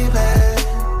me, baby.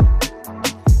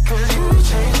 Cause you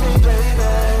changed me, baby.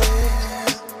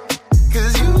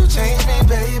 Cause you changed me,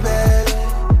 baby.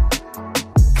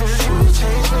 Cause you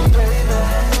changed me, baby.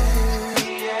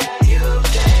 Yeah, you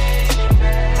changed me,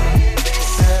 baby.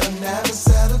 Said I'll never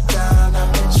settle down. I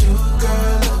met you,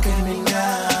 girl, look at me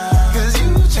now. Cause you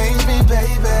changed me,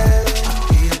 baby. I'll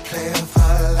be a player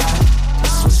for life.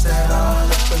 Switch that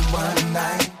all up in one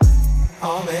night.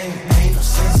 Oh, baby, ain't no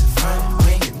sense in front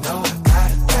when you know I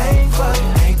got a thing for you.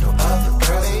 Ain't no other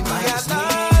girls in mine, it's me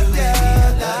and you, baby. I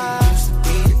love you. Used to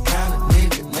be the kind of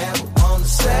nigga never wanna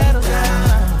settle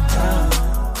down.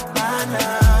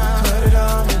 Put it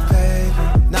on me, baby.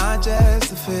 Not just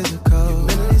the physical. You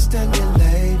mentally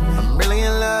stimulate me. I'm really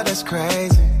in love, that's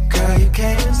crazy. Girl, you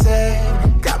can't say.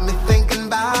 Got me thinking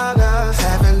about us,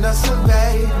 having us a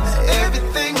baby.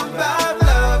 Everything about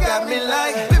love got me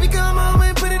like, baby, come on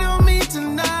and put it on me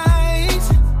tonight.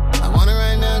 I want it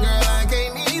right now, girl, I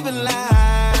can't even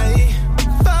lie.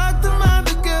 Fuck them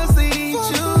other girls, they ain't you.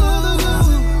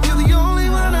 You're the only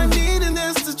one I need and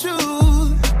that's the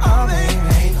truth. Oh, baby,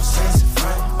 ain't no sense in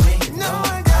front when you know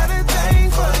I got a thing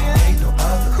for you. Ain't no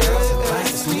other girls in mine,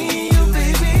 it's me and you,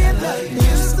 baby. I love you.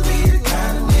 Used to be the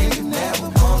kind of nigga never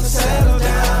wanna settle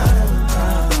down.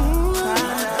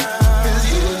 Cause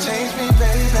you changed me,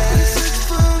 baby. Search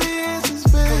for the answers,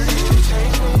 baby. Cause you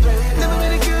changed me, baby. Never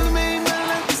met a girl that made my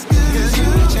life this good. Cause you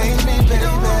changed me, baby. You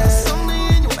don't want the song to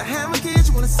end, you wanna have my kids,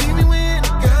 you wanna see me win.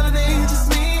 Girl, it ain't just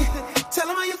me. Tell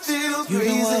them how you feel, You know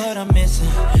breezy. what I'm missing,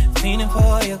 fiending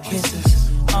for your kisses.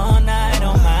 All night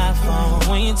on my phone,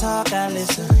 when you talk I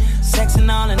listen. Sexing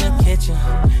all in the kitchen,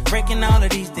 breaking all of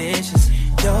these dishes.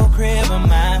 Your crib or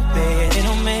my bed, it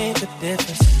don't make a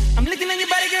difference. I'm looking at your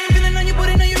body, girl, I'm feeling on your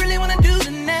booty, know you really wanna do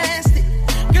the nasty.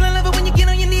 Girl, I love it when you get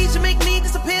on your knees, you make me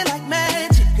disappear like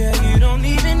magic. Girl, you don't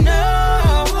even know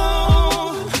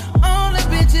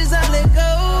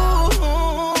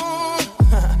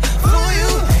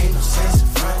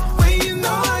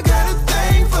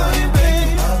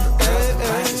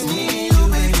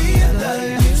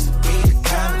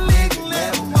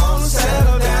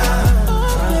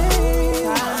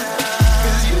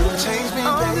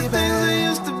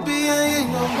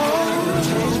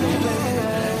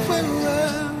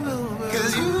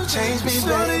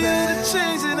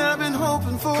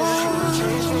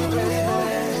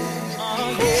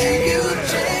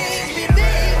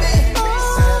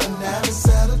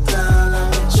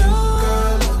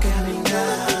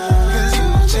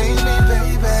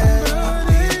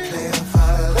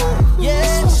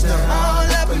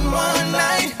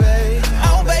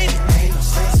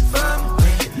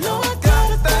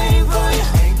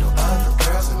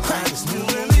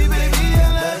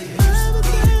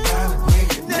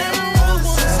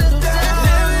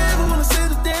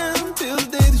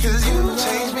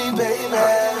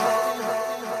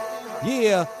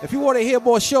Yeah, if you want to hear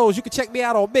more shows, you can check me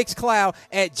out on Mixcloud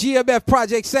at GMF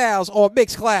Project Sounds or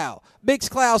Mixcloud.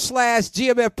 Mixcloud /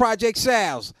 GMF Project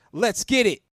Sounds. Let's get it.